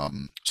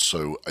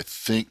 So I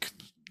think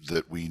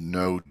that we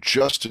know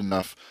just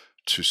enough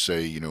to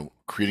say,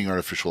 creating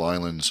artificial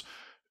islands,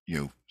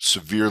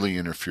 severely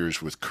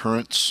interferes with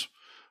currents,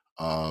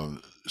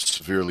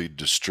 severely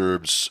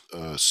disturbs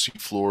sea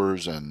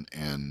floors,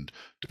 and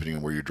depending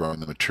on where you're drawing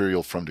the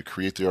material from to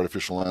create the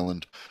artificial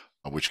island,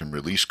 which can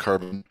release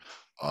carbon.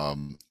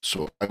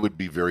 So I would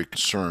be very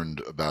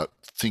concerned about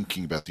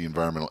thinking about the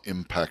environmental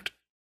impact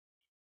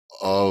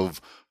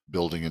of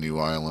building a new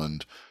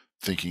island,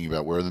 thinking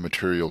about where the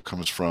material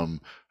comes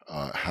from,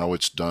 how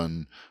it's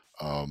done,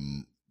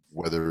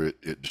 whether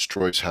it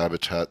destroys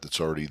habitat that's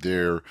already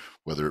there,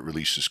 whether it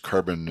releases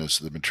carbon as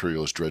the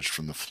material is dredged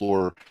from the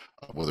floor,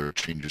 whether it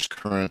changes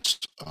currents,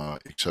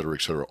 et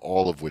cetera,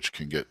 all of which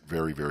can get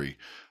very, very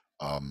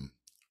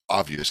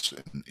obvious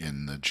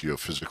in the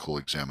geophysical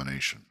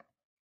examination.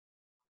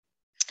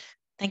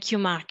 Thank you,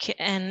 Mark,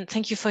 and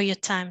thank you for your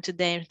time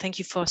today, and thank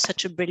you for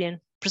such a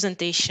brilliant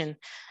presentation.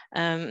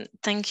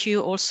 Thank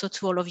you also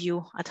to all of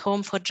you at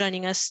home for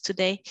joining us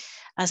today.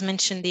 As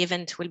mentioned, the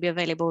event will be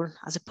available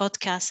as a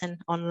podcast and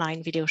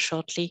online video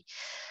shortly.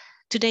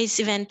 Today's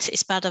event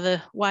is part of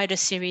a wider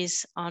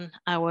series on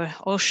our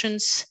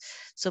oceans,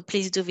 so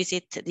please do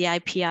visit the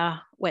IPR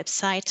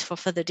website for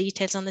further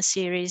details on the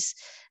series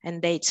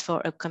and dates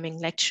for upcoming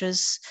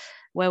lectures,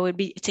 where we'll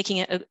be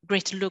taking a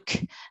greater look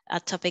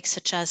at topics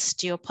such as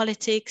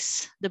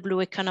geopolitics, the blue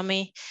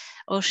economy,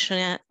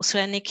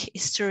 oceanic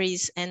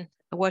histories, and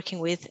working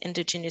with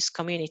indigenous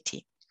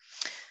community.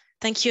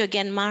 Thank you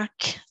again, Mark.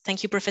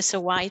 Thank you, Professor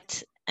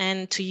White,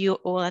 and to you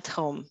all at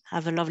home.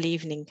 Have a lovely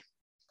evening.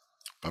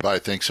 Bye-bye.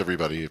 Thanks,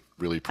 everybody.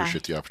 Really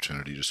appreciate the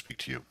opportunity to speak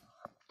to you.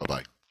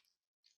 Bye-bye.